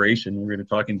agglomeration. We're going to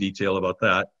talk in detail about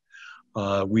that.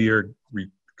 We are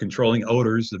controlling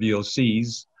odors, the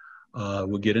VOCs.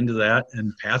 We'll get into that,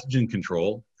 and pathogen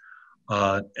control.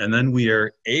 And then we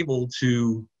are able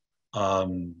to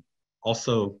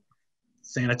also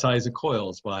sanitize the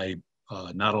coils by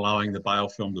not allowing the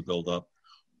biofilm to build up,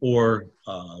 or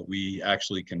we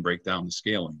actually can break down the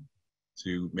scaling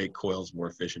to make coils more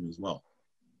efficient as well.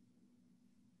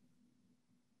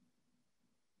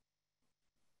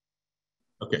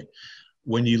 Okay,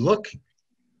 when you look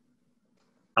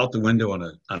out the window on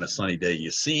a sunny day, you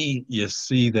see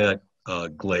that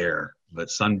glare,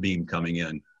 that sunbeam coming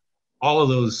in. All of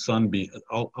those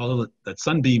that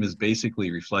sunbeam is basically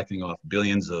reflecting off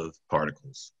billions of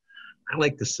particles. I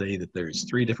like to say that there's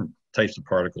 3 different types of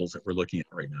particles that we're looking at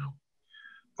right now.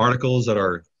 Particles that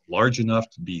are large enough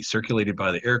to be circulated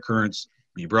by the air currents,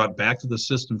 be brought back to the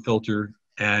system filter,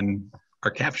 and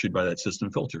are captured by that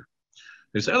system filter.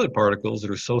 There's other particles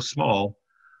that are so small,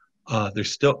 they're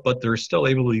still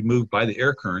able to be moved by the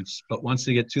air currents, but once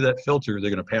they get to that filter,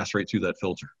 they're going to pass right through that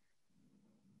filter.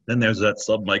 Then there's that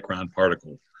submicron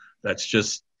particle that's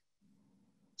just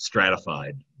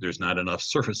stratified. There's not enough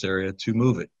surface area to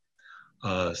move it.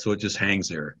 So it just hangs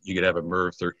there. You could have a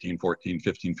MERV 13, 14,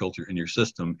 15 filter in your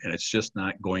system, and it's just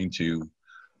not going to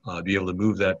be able to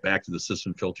move that back to the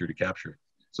system filter to capture it.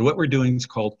 So what we're doing is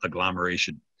called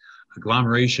agglomeration.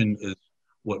 Agglomeration is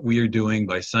what we are doing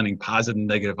by sending positive and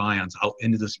negative ions out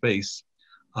into the space.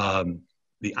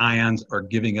 the ions are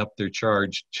giving up their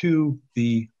charge to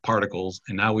the particles,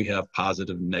 and now we have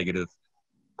positive and negative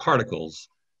particles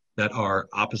that are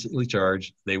oppositely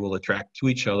charged. They will attract to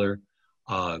each other,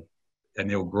 and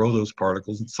they will grow those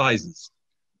particles in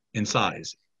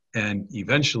size. And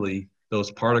eventually,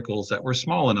 those particles that were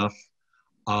small enough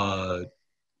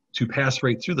to pass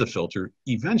right through the filter,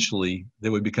 eventually they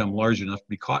would become large enough to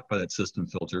be caught by that system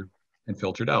filter and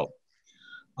filtered out.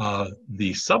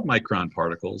 The submicron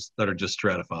particles that are just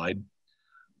stratified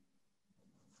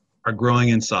are growing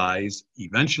in size.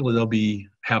 Eventually they'll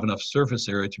have enough surface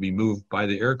area to be moved by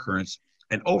the air currents,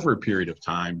 and over a period of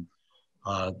time,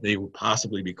 they will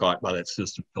possibly be caught by that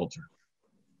system filter.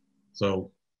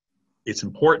 So it's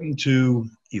important to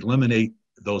eliminate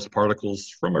those particles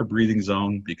from our breathing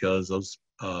zone, because those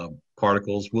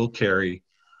particles will carry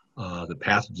the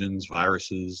pathogens,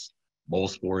 viruses, mold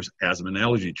spores, asthma and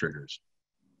allergy triggers.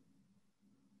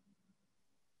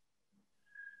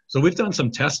 So we've done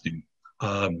some testing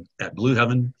at Blue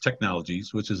Heaven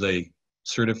Technologies, which is a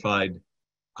certified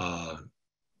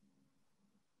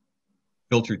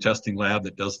filter testing lab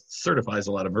that certifies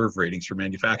a lot of MERV ratings for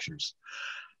manufacturers.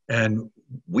 And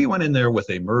we went in there with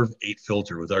a MERV 8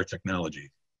 filter with our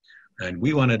technology. And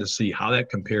we wanted to see how that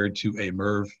compared to a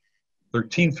MERV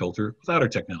 13 filter without our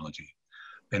technology.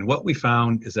 And what we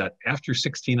found is that after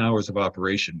 16 hours of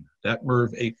operation, that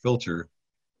MERV 8 filter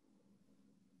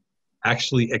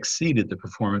actually exceeded the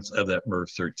performance of that MERV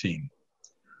 13.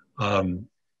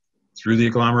 Through the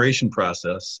agglomeration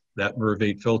process, that MERV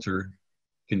 8 filter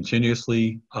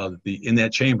continuously, in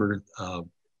that chamber,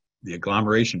 the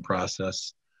agglomeration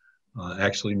process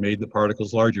actually made the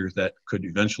particles larger that could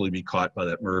eventually be caught by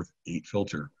that MERV 8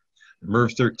 filter. The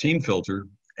MERV 13 filter,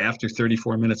 after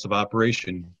 34 minutes of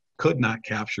operation, could not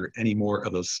capture any more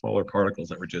of those smaller particles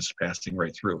that were just passing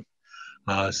right through.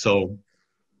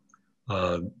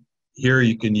 Here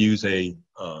you can use a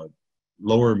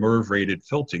lower MERV rated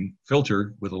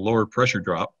filter with a lower pressure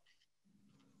drop,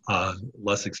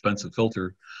 less expensive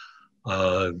filter,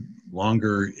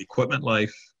 longer equipment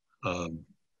life,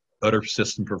 better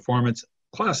system performance,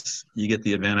 plus you get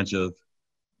the advantage of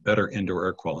better indoor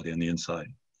air quality on the inside.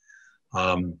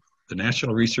 The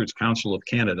National Research Council of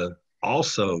Canada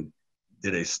also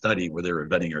did a study where they were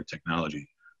vetting our technology.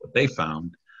 What they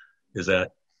found is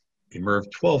that a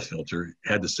MERV 12 filter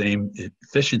had the same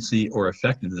efficiency or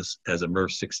effectiveness as a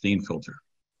MERV 16 filter.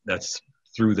 That's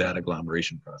through that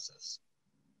agglomeration process.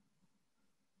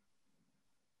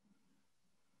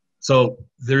 So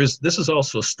this is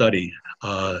also a study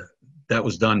that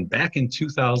was done back in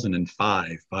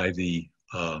 2005 by the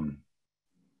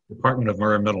Department of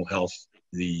Environmental Health,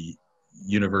 the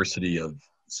University of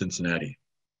Cincinnati.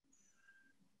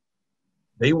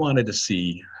 They wanted to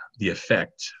see the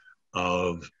effect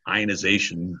of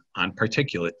ionization on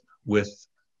particulate with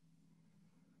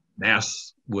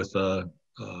masks with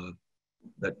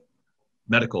that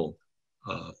medical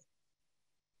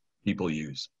people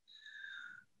use.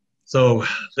 So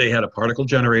they had a particle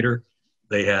generator,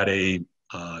 they had a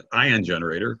ion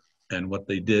generator, and what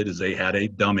they did is they had a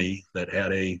dummy that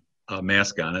had a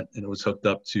mask on it, and it was hooked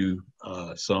up to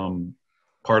some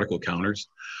particle counters.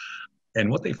 And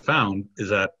what they found is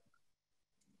that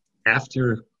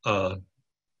after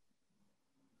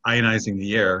ionizing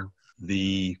the air,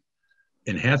 the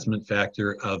enhancement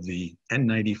factor of the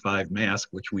N95 mask,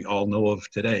 which we all know of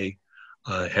today,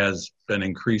 has been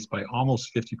increased by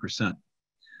almost 50%.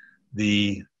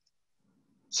 The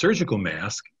surgical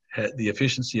mask, the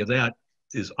efficiency of that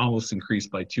is almost increased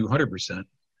by 200%.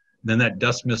 Then that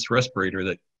dust mist respirator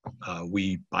that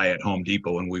we buy at Home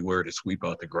Depot and we wear to sweep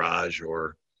out the garage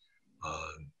or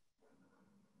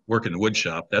work in the wood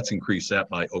shop, that's increased that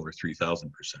by over 3,000%.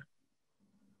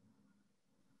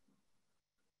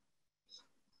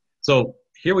 So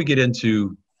here we get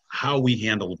into how we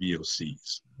handle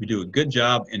VOCs. We do a good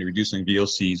job in reducing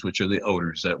VOCs, which are the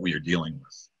odors that we are dealing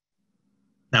with.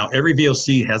 Now, every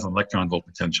VOC has an electron volt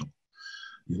potential.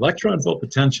 The electron volt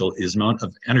potential is the amount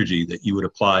of energy that you would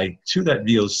apply to that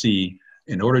VOC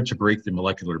in order to break the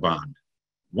molecular bond.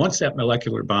 Once that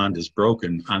molecular bond is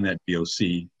broken on that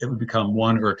VOC, it would become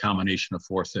one or a combination of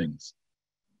four things: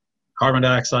 carbon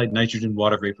dioxide, nitrogen,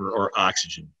 water vapor, or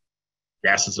oxygen.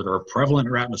 Gases that are prevalent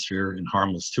in our atmosphere and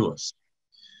harmless to us.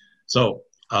 So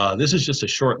this is just a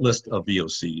short list of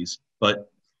VOCs,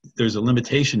 but there's a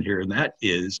limitation here, and that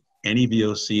is any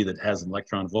VOC that has an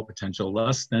electron volt potential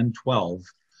less than 12,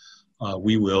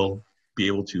 we will be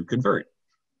able to convert.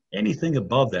 Anything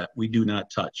above that, we do not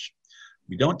touch.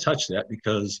 We don't touch that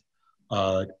because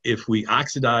if we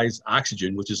oxidize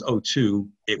oxygen, which is O2,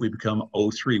 it would become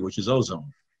O3, which is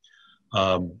ozone.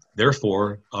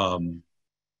 Therefore,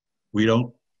 We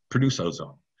don't produce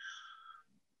ozone.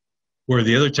 Where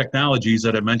the other technologies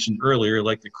that I mentioned earlier,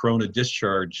 like the corona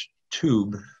discharge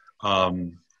tube,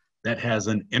 that has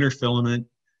an inner filament,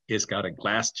 it's got a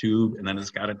glass tube, and then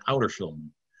it's got an outer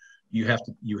filament. You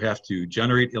have to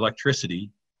generate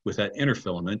electricity with that inner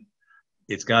filament.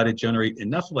 It's got to generate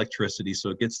enough electricity so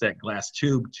it gets that glass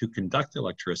tube to conduct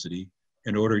electricity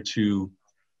in order to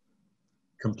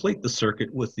complete the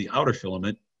circuit with the outer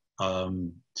filament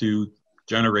to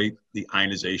generate the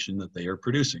ionization that they are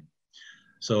producing.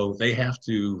 So they have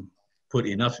to put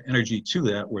enough energy to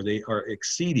that where they are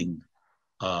exceeding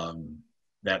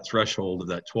that threshold of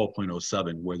that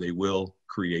 12.07 where they will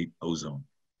create ozone.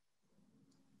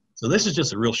 So this is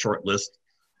just a real short list.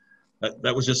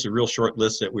 That was just a real short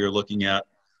list that we were looking at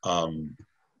of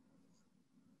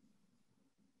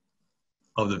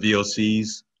the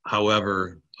VOCs.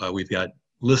 However, we've got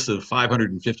lists of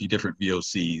 550 different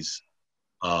VOCs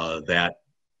that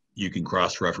you can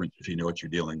cross-reference if you know what you're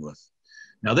dealing with.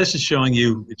 Now this is showing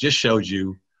you, it just shows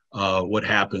you what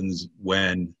happens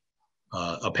when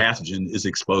a pathogen is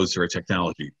exposed to our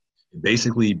technology. It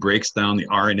basically breaks down the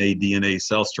RNA, DNA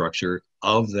cell structure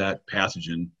of that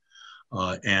pathogen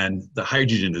and the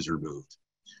hydrogen is removed.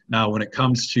 Now when it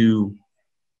comes to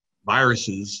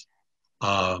viruses,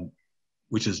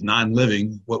 which is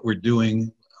non-living, what we're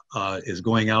doing is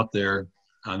going out there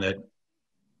on that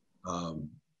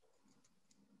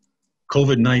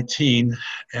COVID-19,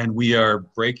 and we are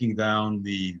breaking down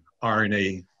the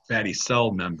RNA fatty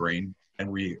cell membrane, and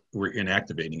we're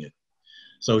inactivating it.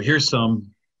 So here's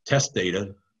some test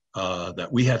data that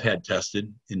we have had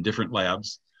tested in different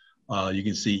labs. You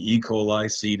can see E.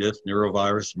 coli, C. diff,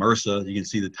 neurovirus, MRSA. You can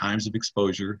see the times of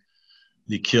exposure,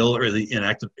 the kill or the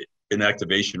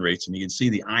inactivation rates, and you can see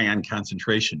the ion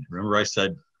concentration. Remember I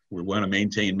said we want to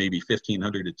maintain maybe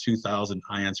 1,500 to 2,000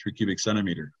 ions per cubic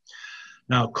centimeter.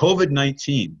 Now,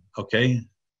 COVID-19, okay,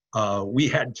 we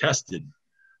had tested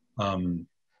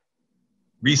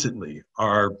recently.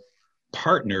 Our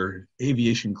partner,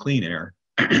 Aviation Clean Air,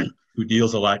 who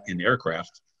deals a lot in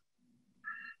aircraft,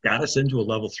 got us into a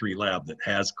level 3 lab that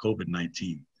has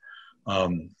COVID-19.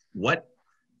 What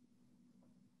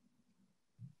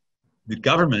the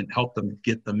government helped them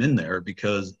get them in there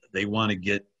because they want to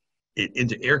get it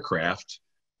into aircraft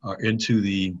and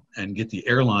get the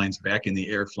airlines back in the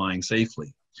air flying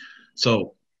safely.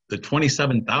 So the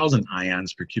 27,000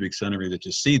 ions per cubic centimeter that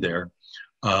you see there,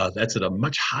 that's at a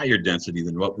much higher density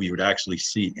than what we would actually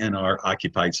see in our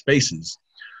occupied spaces,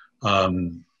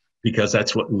 because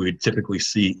that's what we would typically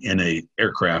see in an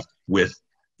aircraft with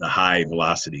the high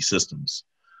velocity systems.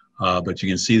 But you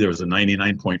can see there was a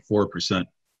 99.4%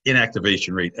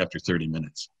 inactivation rate after 30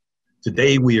 minutes.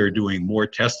 Today, we are doing more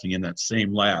testing in that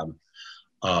same lab,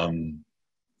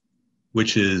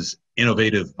 which is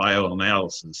innovative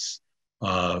bioanalysis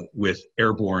with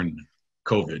airborne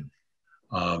COVID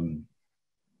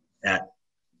at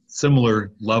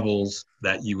similar levels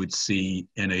that you would see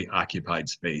in a occupied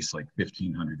space, like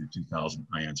 1,500 to 2,000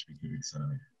 ions per cubic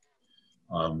centimeter.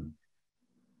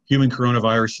 Human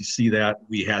coronavirus, you see that.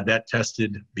 We had that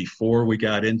tested before we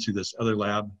got into this other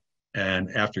lab,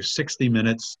 and after 60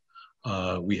 minutes,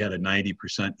 we had a 90%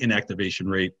 inactivation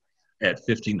rate at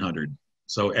 1,500.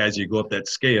 So as you go up that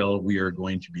scale, we are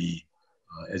going to be,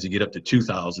 as you get up to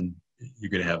 2,000, you're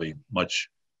going to have a much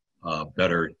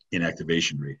better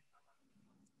inactivation rate.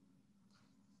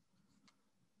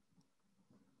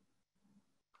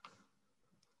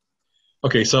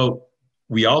 Okay, so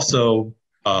we also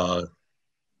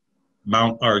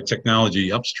mount our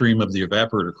technology upstream of the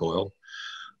evaporator coil,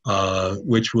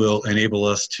 which will enable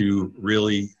us to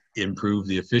really improve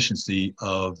the efficiency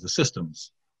of the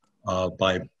systems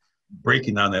by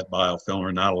breaking down that biofilm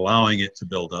or not allowing it to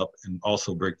build up, and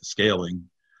also break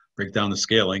down the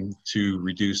scaling to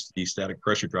reduce the static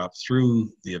pressure drop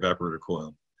through the evaporator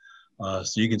coil.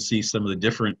 So you can see some of the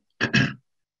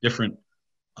different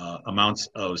amounts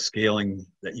of scaling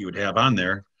that you would have on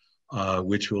there,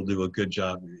 which will do a good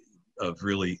job of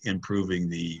really improving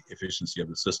the efficiency of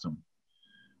the system.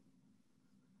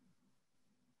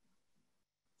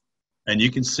 And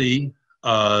you can see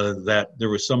that there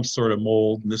was some sort of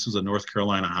mold, and this is a North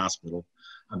Carolina hospital.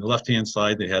 On the left-hand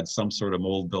side, they had some sort of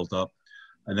mold built up.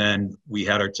 And then we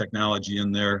had our technology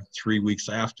in there 3 weeks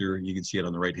after. You can see it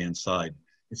on the right-hand side.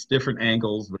 It's different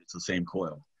angles, but it's the same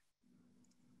coil.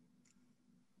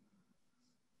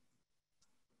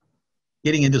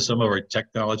 Getting into some of our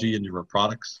technology and our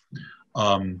products,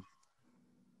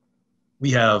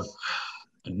 we have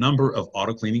a number of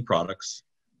auto-cleaning products.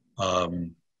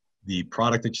 The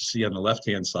product that you see on the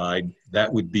left-hand side,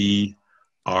 that would be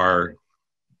our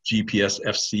GPS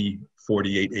FC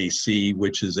 48 AC,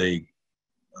 which is a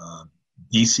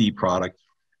DC product.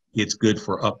 It's good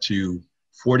for up to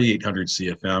 4,800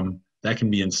 CFM. That can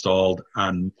be installed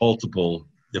on multiple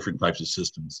different types of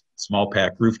systems: small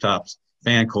pack rooftops,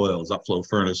 fan coils, upflow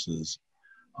furnaces,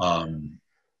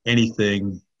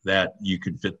 anything that you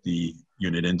could fit the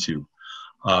unit into.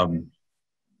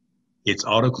 It's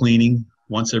auto cleaning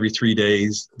once every 3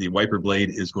 days. The wiper blade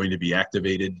is going to be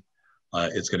activated.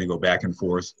 It's going to go back and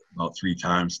forth about 3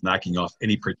 times, knocking off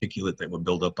any particulate that would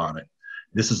build up on it.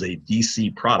 This is a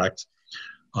DC product.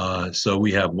 So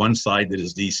we have one side that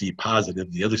is DC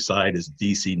positive, the other side is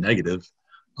DC negative,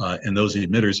 and those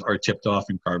emitters are tipped off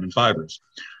in carbon fibers.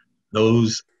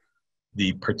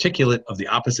 The particulate of the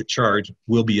opposite charge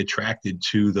will be attracted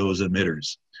to those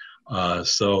emitters.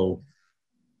 So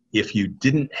if you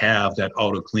didn't have that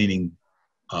auto cleaning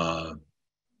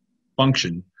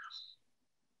function,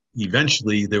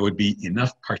 eventually there would be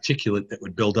enough particulate that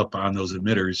would build up on those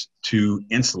emitters to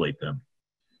insulate them.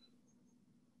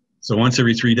 So once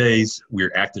every 3 days,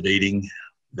 we're activating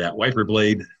that wiper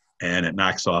blade, and it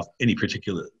knocks off any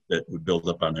particulate that would build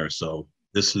up on there. So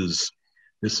this is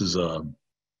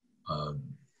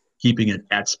keeping it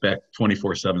at spec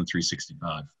 24/7,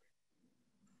 365.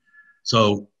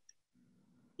 So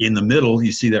in the middle,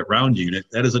 you see that round unit.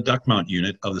 That is a duct mount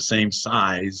unit of the same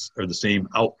size or the same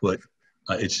output.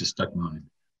 It's just duct mounted.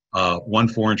 1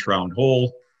 4-inch round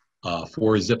hole,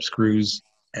 4 zip screws,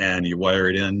 and you wire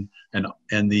it in.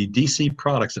 And the DC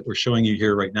products that we're showing you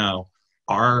here right now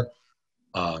are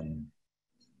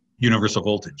universal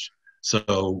voltage.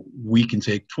 So we can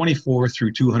take 24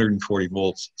 through 240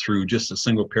 volts through just a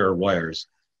single pair of wires,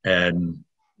 and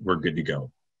we're good to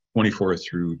go. 24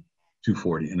 through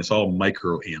 240, and it's all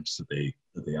microamps that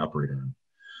they operate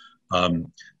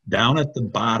on. Down at the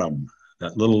bottom,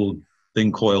 that little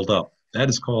thing coiled up, that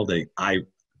is called the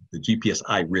GPS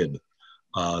I rib.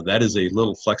 That is a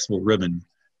little flexible ribbon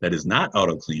that is not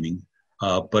auto cleaning,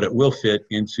 but it will fit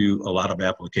into a lot of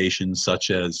applications such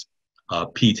as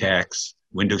PTACs,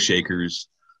 window shakers,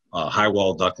 high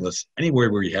wall ductless, anywhere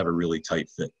where you have a really tight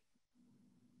fit.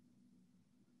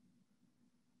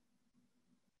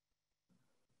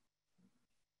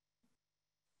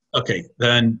 Okay,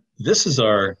 then this is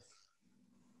our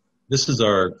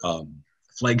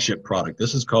flagship product.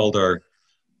 This is called our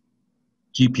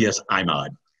GPS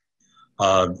iMod.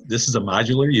 This is a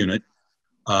modular unit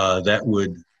that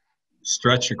would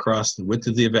stretch across the width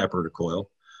of the evaporator coil,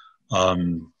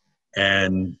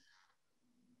 and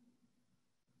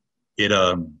it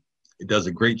does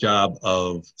a great job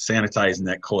of sanitizing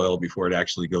that coil before it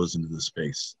actually goes into the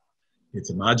space. It's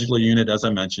a modular unit, as I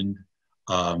mentioned.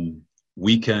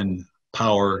 We can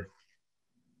power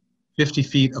 50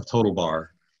 feet of total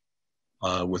bar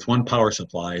with one power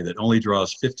supply that only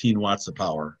draws 15 watts of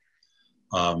power.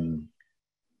 And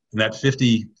that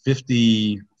 50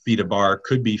 feet of bar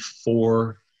could be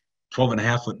 4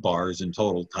 12.5-foot bars in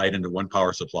total tied into one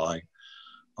power supply,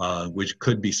 which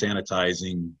could be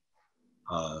sanitizing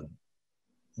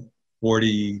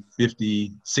 40,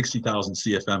 50, 60,000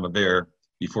 CFM of air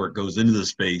before it goes into the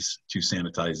space to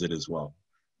sanitize it as well.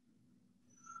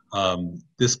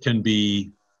 This can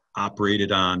be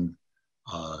operated on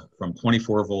from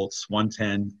 24 volts,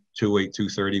 110, 208,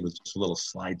 230 with just a little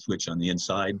slide switch on the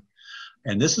inside.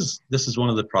 And this is one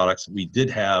of the products we did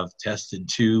have tested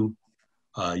to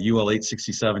UL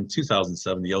 867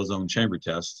 2007, the ozone chamber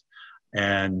test,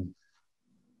 and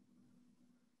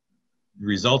the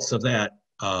results of that,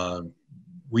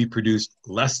 we produced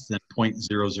less than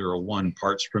 0.001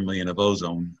 parts per million of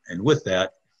ozone, and with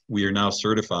that, we are now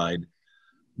certified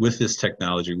with this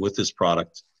technology, with this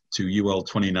product, to UL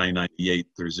 2998,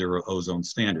 their zero ozone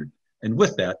standard. And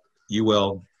with that,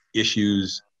 UL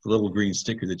issues a little green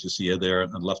sticker that you see there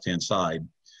on the left-hand side,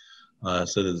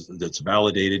 so that's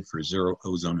validated for zero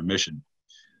ozone emission.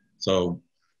 So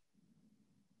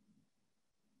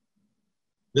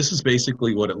this is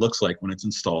basically what it looks like when it's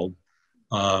installed.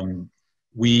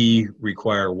 We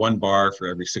require 1 bar for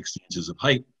every 60 inches of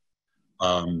height.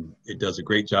 It does a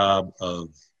great job of,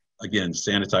 again,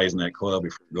 sanitizing that coil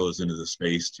before it goes into the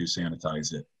space to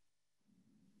sanitize it.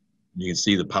 You can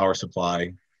see the power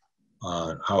supply,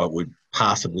 how it would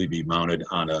possibly be mounted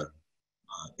on a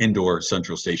indoor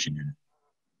central station unit.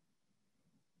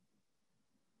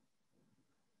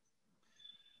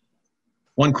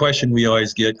 One question we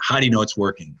always get, how do you know it's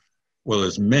working? Well,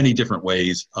 there's many different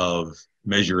ways of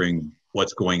measuring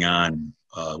what's going on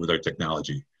with our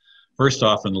technology. First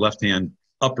off, in the left-hand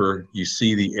upper, you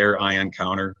see the air ion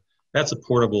counter. That's a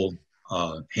portable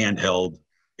handheld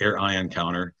air ion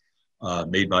counter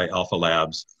made by Alpha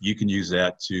Labs. You can use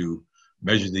that to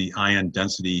measure the ion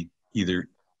density either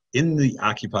in the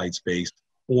occupied space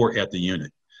or at the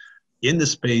unit. In the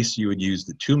space, you would use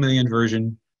the 2 million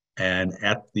version, and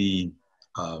at the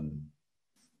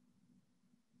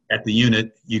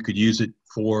unit, you could use it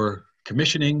for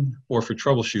commissioning or for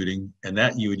troubleshooting, and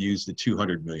that you would use the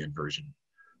 200 million version.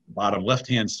 Bottom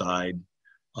left-hand side,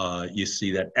 you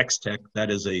see that X-Tech, that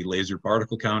is a laser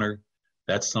particle counter.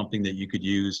 That's something that you could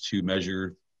use to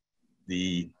measure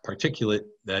the particulate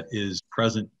that is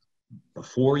present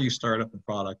before you start up the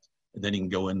product, and then you can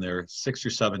go in there 6 or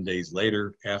 7 days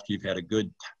later after you've had a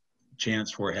good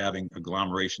chance for having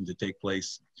agglomeration to take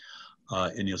place,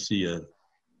 and you'll see a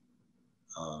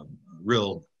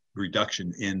real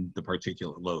reduction in the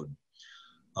particulate load.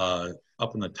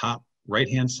 Up on the top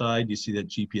right-hand side, you see that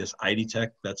GPS ID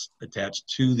Tech that's attached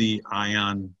to the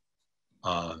IMOD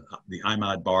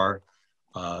bar.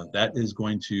 That is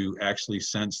going to actually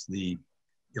sense the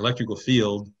electrical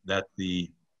field that the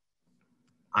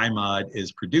IMOD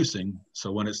is producing.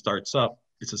 So when it starts up,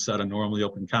 it's a set of normally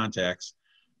open contacts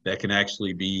that can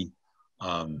actually be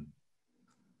tied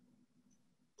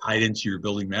into your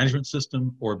building management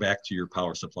system or back to your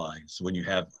power supply. So when you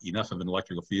have enough of an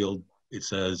electrical field, it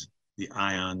says the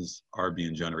ions are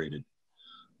being generated.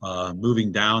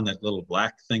 Moving down, that little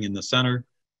black thing in the center,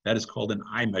 that is called an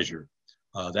I measure.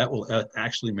 That will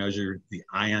actually measure the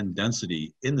ion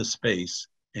density in the space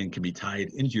and can be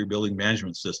tied into your building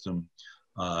management system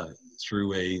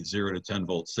through a 0 to 10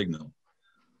 volt signal.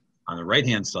 On the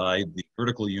right-hand side, the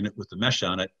vertical unit with the mesh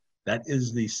on it, that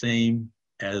is the same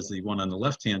as the one on the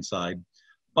left-hand side,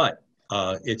 but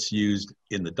it's used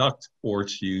in the duct or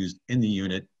it's used in the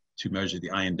unit to measure the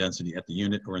ion density at the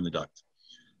unit or in the duct.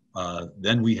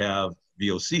 Then we have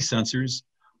VOC sensors,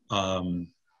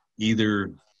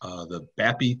 either the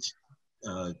BAPI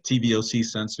TVOC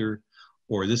sensor,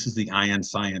 or this is the ion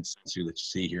science sensor that you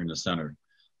see here in the center.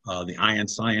 The ion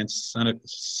science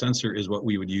sensor is what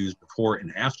we would use before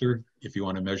and after, if you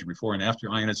want to measure before and after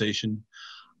ionization.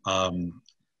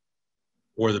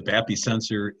 Or the BAPI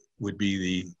sensor would be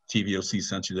the TVOC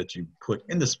sensor that you put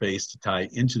in the space to tie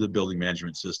into the building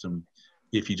management system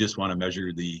if you just want to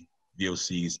measure the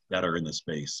VOCs that are in the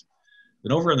space.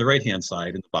 Then over on the right-hand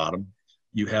side, in the bottom,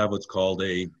 you have what's called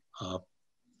a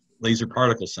laser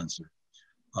particle sensor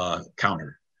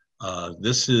counter.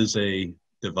 This is a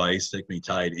device that can be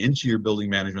tied into your building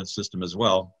management system as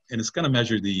well, and it's going to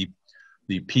measure the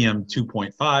PM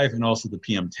 2.5 and also the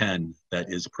PM 10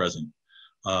 that is present.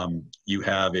 You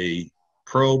have a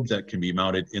probe that can be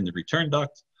mounted in the return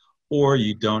duct, or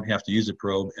you don't have to use a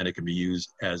probe and it can be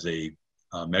used as a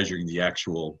measuring the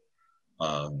actual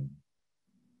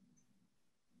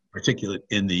particulate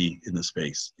in the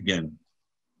space. Again,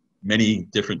 many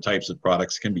different types of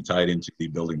products can be tied into the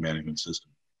building management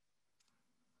system.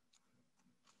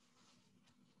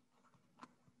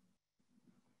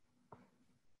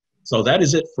 So that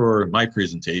is it for my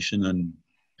presentation, and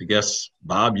I guess,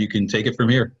 Bob, you can take it from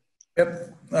here.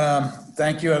 Yep.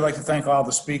 Thank you. I'd like to thank all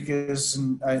the speakers,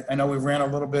 and I know we ran a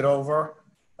little bit over.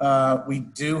 We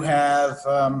do have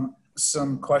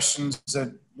some questions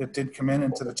that did come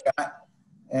into the chat,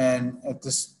 and at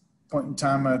this point in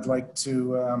time, I'd like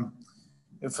to,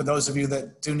 for those of you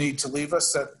that do need to leave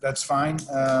us, that's fine.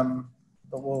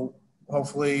 But we'll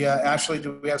hopefully, Ashley,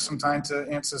 do we have some time to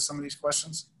answer some of these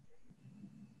questions?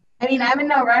 I mean, I'm in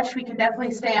no rush. We can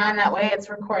definitely stay on. That way it's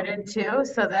recorded too.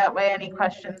 So that way any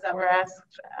questions that were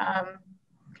asked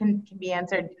can be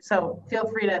answered. So feel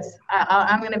free to,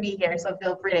 I'm going to be here. So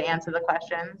feel free to answer the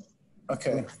questions.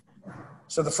 Okay.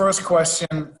 So the first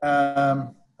question,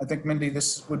 I think, Mindy,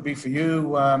 this would be for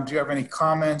you. Do you have any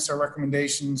comments or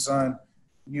recommendations on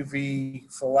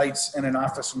UV for lights in an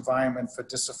office environment for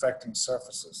disinfecting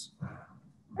surfaces?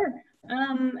 Sure.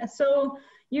 So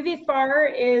UV FAR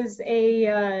is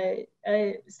a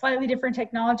slightly different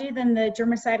technology than the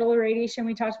germicidal irradiation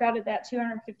we talked about at that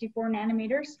 254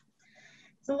 nanometers.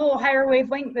 It's a little higher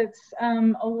wavelength that's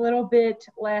a little bit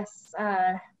less,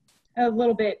 I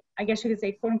guess you could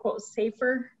say, quote unquote,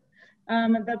 safer.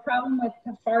 The problem with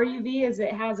the FAR UV is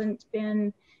it hasn't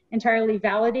been entirely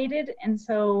validated. And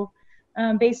so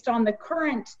based on the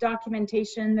current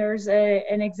documentation, there's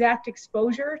an exact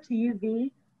exposure to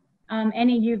UV,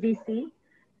 any UVC,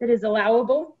 that is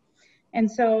allowable. And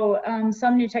so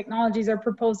some new technologies are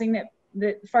proposing that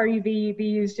FAR UV be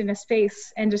used in a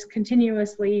space and just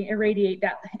continuously irradiate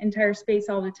that entire space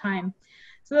all the time.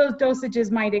 So those dosages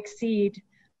might exceed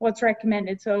what's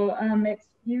recommended. So it's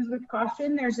used with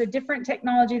caution. There's a different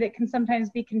technology that can sometimes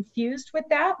be confused with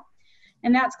that,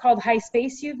 and that's called high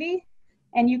space UV.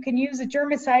 And you can use a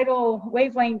germicidal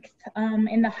wavelength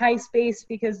in the high space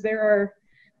because there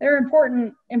there are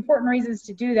important reasons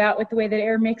to do that with the way that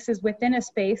air mixes within a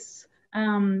space,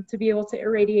 to be able to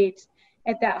irradiate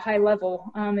at that high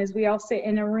level. As we all sit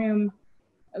in a room,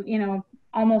 you know,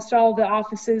 almost all the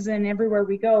offices and everywhere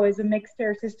we go is a mixed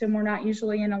air system. We're not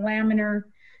usually in a laminar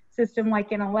system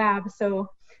like in a lab. So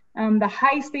the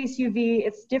high space UV,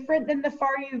 it's different than the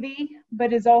far UV,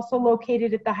 but is also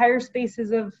located at the higher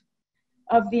spaces of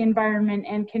the environment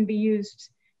and can be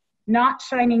used not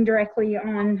shining directly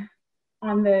on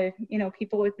the, you know,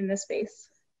 people within the space.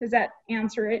 Does that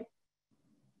answer it?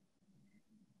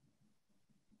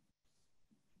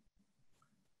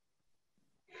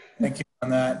 Thank you on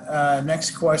that.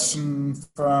 Next question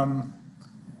from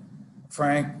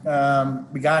Frank,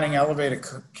 regarding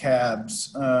elevator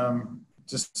cabs,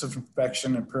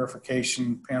 disinfection and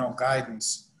purification panel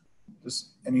guidance.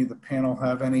 Does any of the panel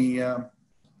have any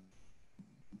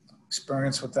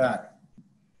experience with that?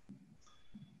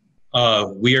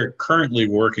 We are currently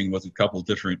working with a couple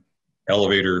different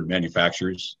elevator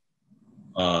manufacturers,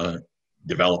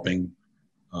 developing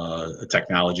a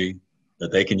technology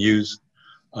that they can use.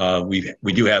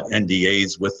 We do have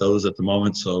NDAs with those at the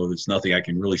moment, so it's nothing I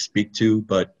can really speak to,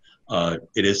 but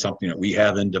it is something that we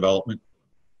have in development.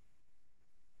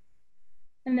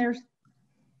 And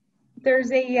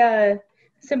there's a,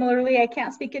 similarly, I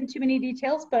can't speak in too many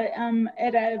details, but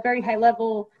at a very high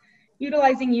level,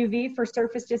 utilizing UV for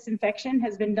surface disinfection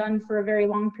has been done for a very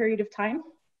long period of time.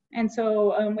 And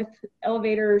so with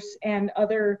elevators and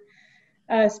other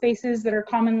spaces that are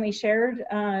commonly shared,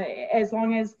 as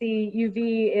long as the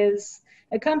UV is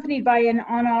accompanied by an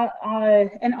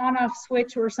on-off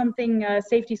switch or something,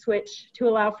 safety switch, to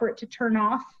allow for it to turn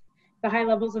off, the high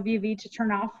levels of UV to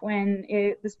turn off when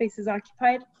the space is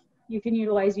occupied, you can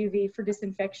utilize UV for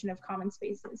disinfection of common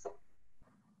spaces.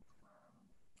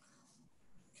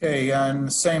 Okay, on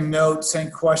the same note, same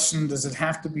question, does it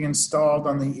have to be installed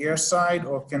on the Airside,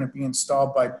 or can it be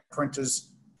installed by printers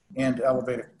and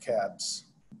elevator cabs?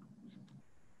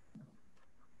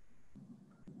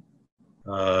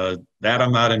 That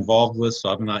I'm not involved with, so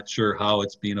I'm not sure how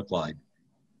it's being applied.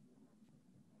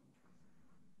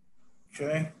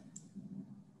 Okay.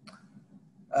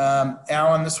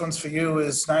 Alan, this one's for you.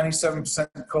 Is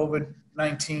 97%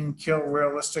 COVID-19 kill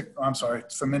realistic? I'm sorry,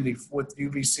 it's for Mindy, with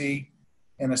UVC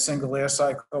in a single air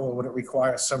cycle, or would it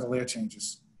require several air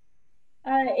changes?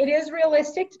 It is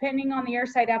realistic depending on the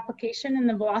Airside application and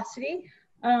the velocity.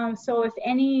 So if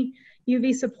any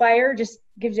UV supplier just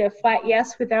gives you a flat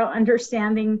yes without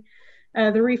understanding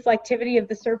the reflectivity of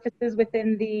the surfaces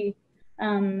within the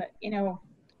you know,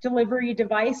 delivery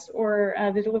device or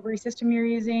the delivery system you're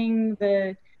using,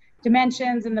 the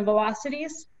dimensions and the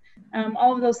velocities,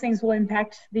 all of those things will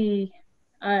impact the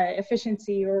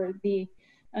efficiency or the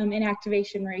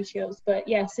inactivation ratios. But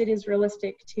yes, it is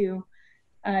realistic to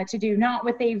do, not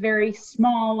with a very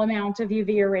small amount of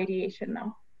UV irradiation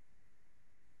though.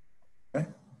 Okay.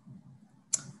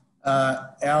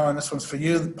 Alan, this one's for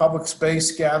you. The public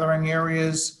space gathering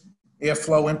areas,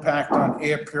 airflow impact on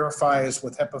air purifiers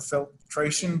with HEPA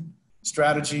filtration,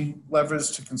 strategy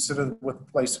levers to consider with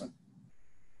placement.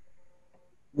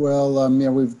 Well, yeah,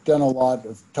 we've done a lot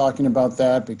of talking about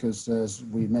that because, as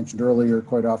we mentioned earlier,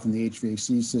 quite often the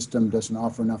HVAC system doesn't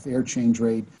offer enough air change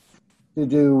rate to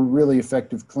do really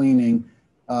effective cleaning.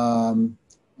 And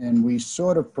we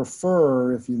sort of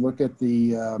prefer, if you look at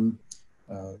the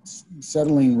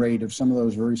settling rate of some of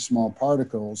those very small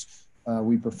particles,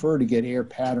 we prefer to get air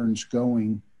patterns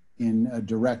going in a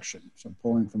direction. So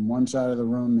pulling from one side of the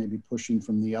room, maybe pushing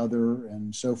from the other,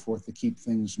 and so forth, to keep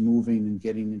things moving and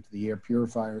getting into the air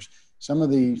purifiers. Some of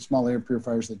the small air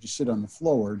purifiers that just sit on the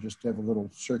floor just have a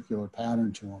little circular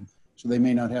pattern to them. So they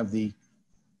may not have the,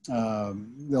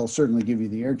 they'll certainly give you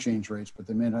the air change rates, but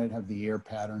they may not have the air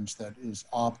patterns that is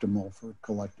optimal for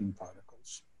collecting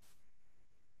particles.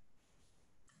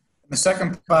 The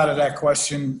second part of that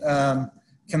question,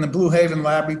 can the Blue Haven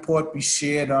lab report be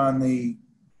shared on the?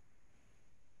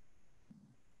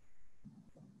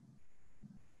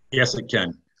 Yes, it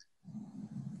can.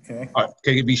 Okay.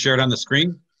 Can it be shared on the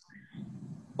screen?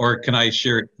 Or can I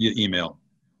share it via email?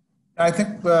 I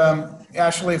think,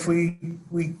 Ashley, if we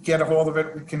get a hold of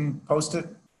it, we can post it.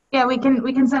 Yeah, we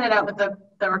can send it out with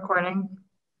the recording.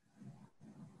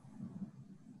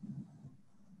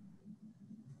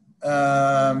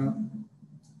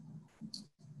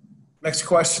 Next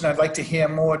question, I'd like to hear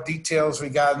more details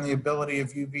regarding the ability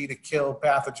of UV to kill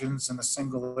pathogens in a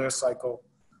single air cycle.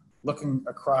 Looking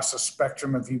across a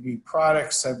spectrum of UV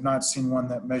products, I've not seen one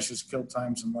that measures kill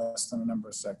times in less than a number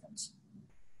of seconds.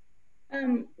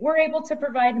 We're able to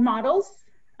provide models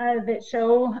that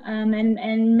show,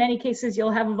 in many cases,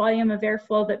 you'll have a volume of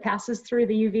airflow that passes through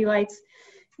the UV lights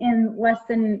in less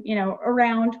than,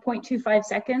 around 0.25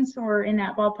 seconds or in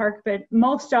that ballpark, but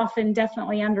most often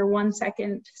definitely under 1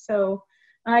 second. So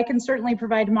I can certainly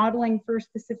provide modeling for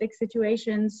specific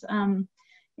situations.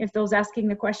 If those asking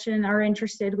the question are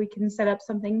interested, we can set up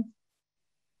something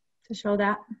to show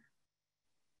that.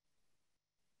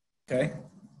 Okay.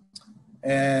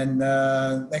 And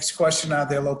next question, are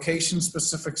there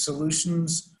location-specific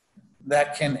solutions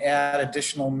that can add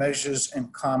additional measures in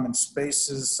common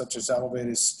spaces, such as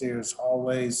elevators, stairs,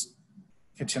 hallways,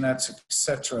 kitchenettes,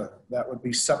 etc., that would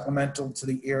be supplemental to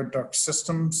the air duct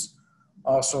systems?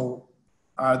 Also,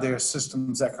 are there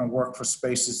systems that can work for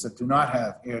spaces that do not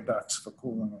have air ducts for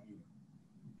cooling or heating?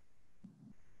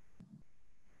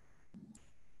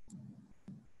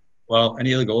 Well,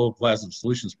 any of the Global Plasma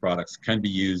Solutions products can be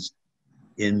used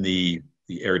in the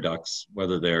air ducts,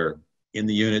 whether they're in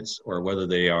the units or whether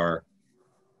they are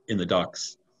in the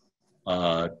ducts.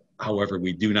 However,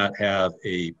 we do not have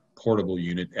a portable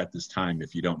unit at this time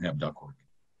if you don't have ductwork.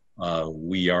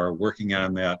 We are working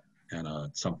on that, and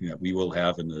it's something that we will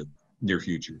have in the near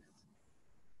future.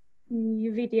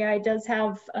 UVDI does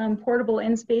have portable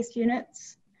in-space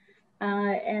units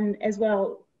and as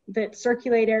well that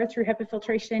circulate air through HEPA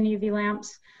filtration and UV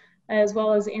lamps, as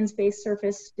well as in-space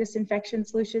surface disinfection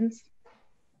solutions.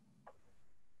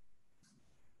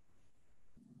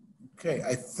 Okay,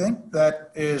 I think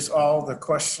that is all the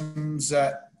questions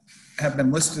that have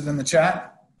been listed in the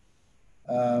chat.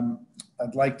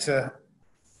 I'd like to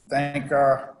thank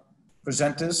our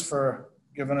presenters for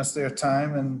giving us their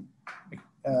time and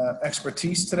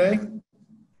expertise today.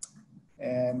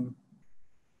 And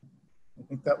I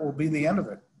think that will be the end of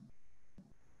it.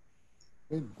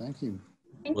 Good, thank you.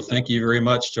 Well, thank you very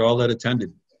much to all that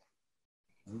attended.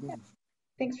 Yeah.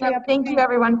 Thanks for Thank you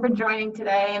everyone for joining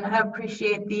today, and I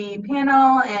appreciate the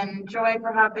panel and Joy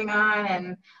for hopping on,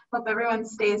 and hope everyone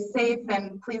stays safe,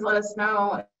 and please let us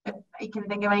know if you can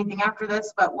think of anything after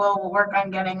this, but we'll work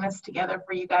on getting this together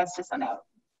for you guys to send out.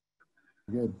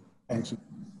 Good, thanks.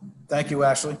 Thank you,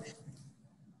 Ashley.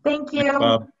 Thank you. Thanks,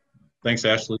 Bob. Thanks,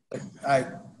 Ashley. All right,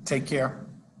 take care.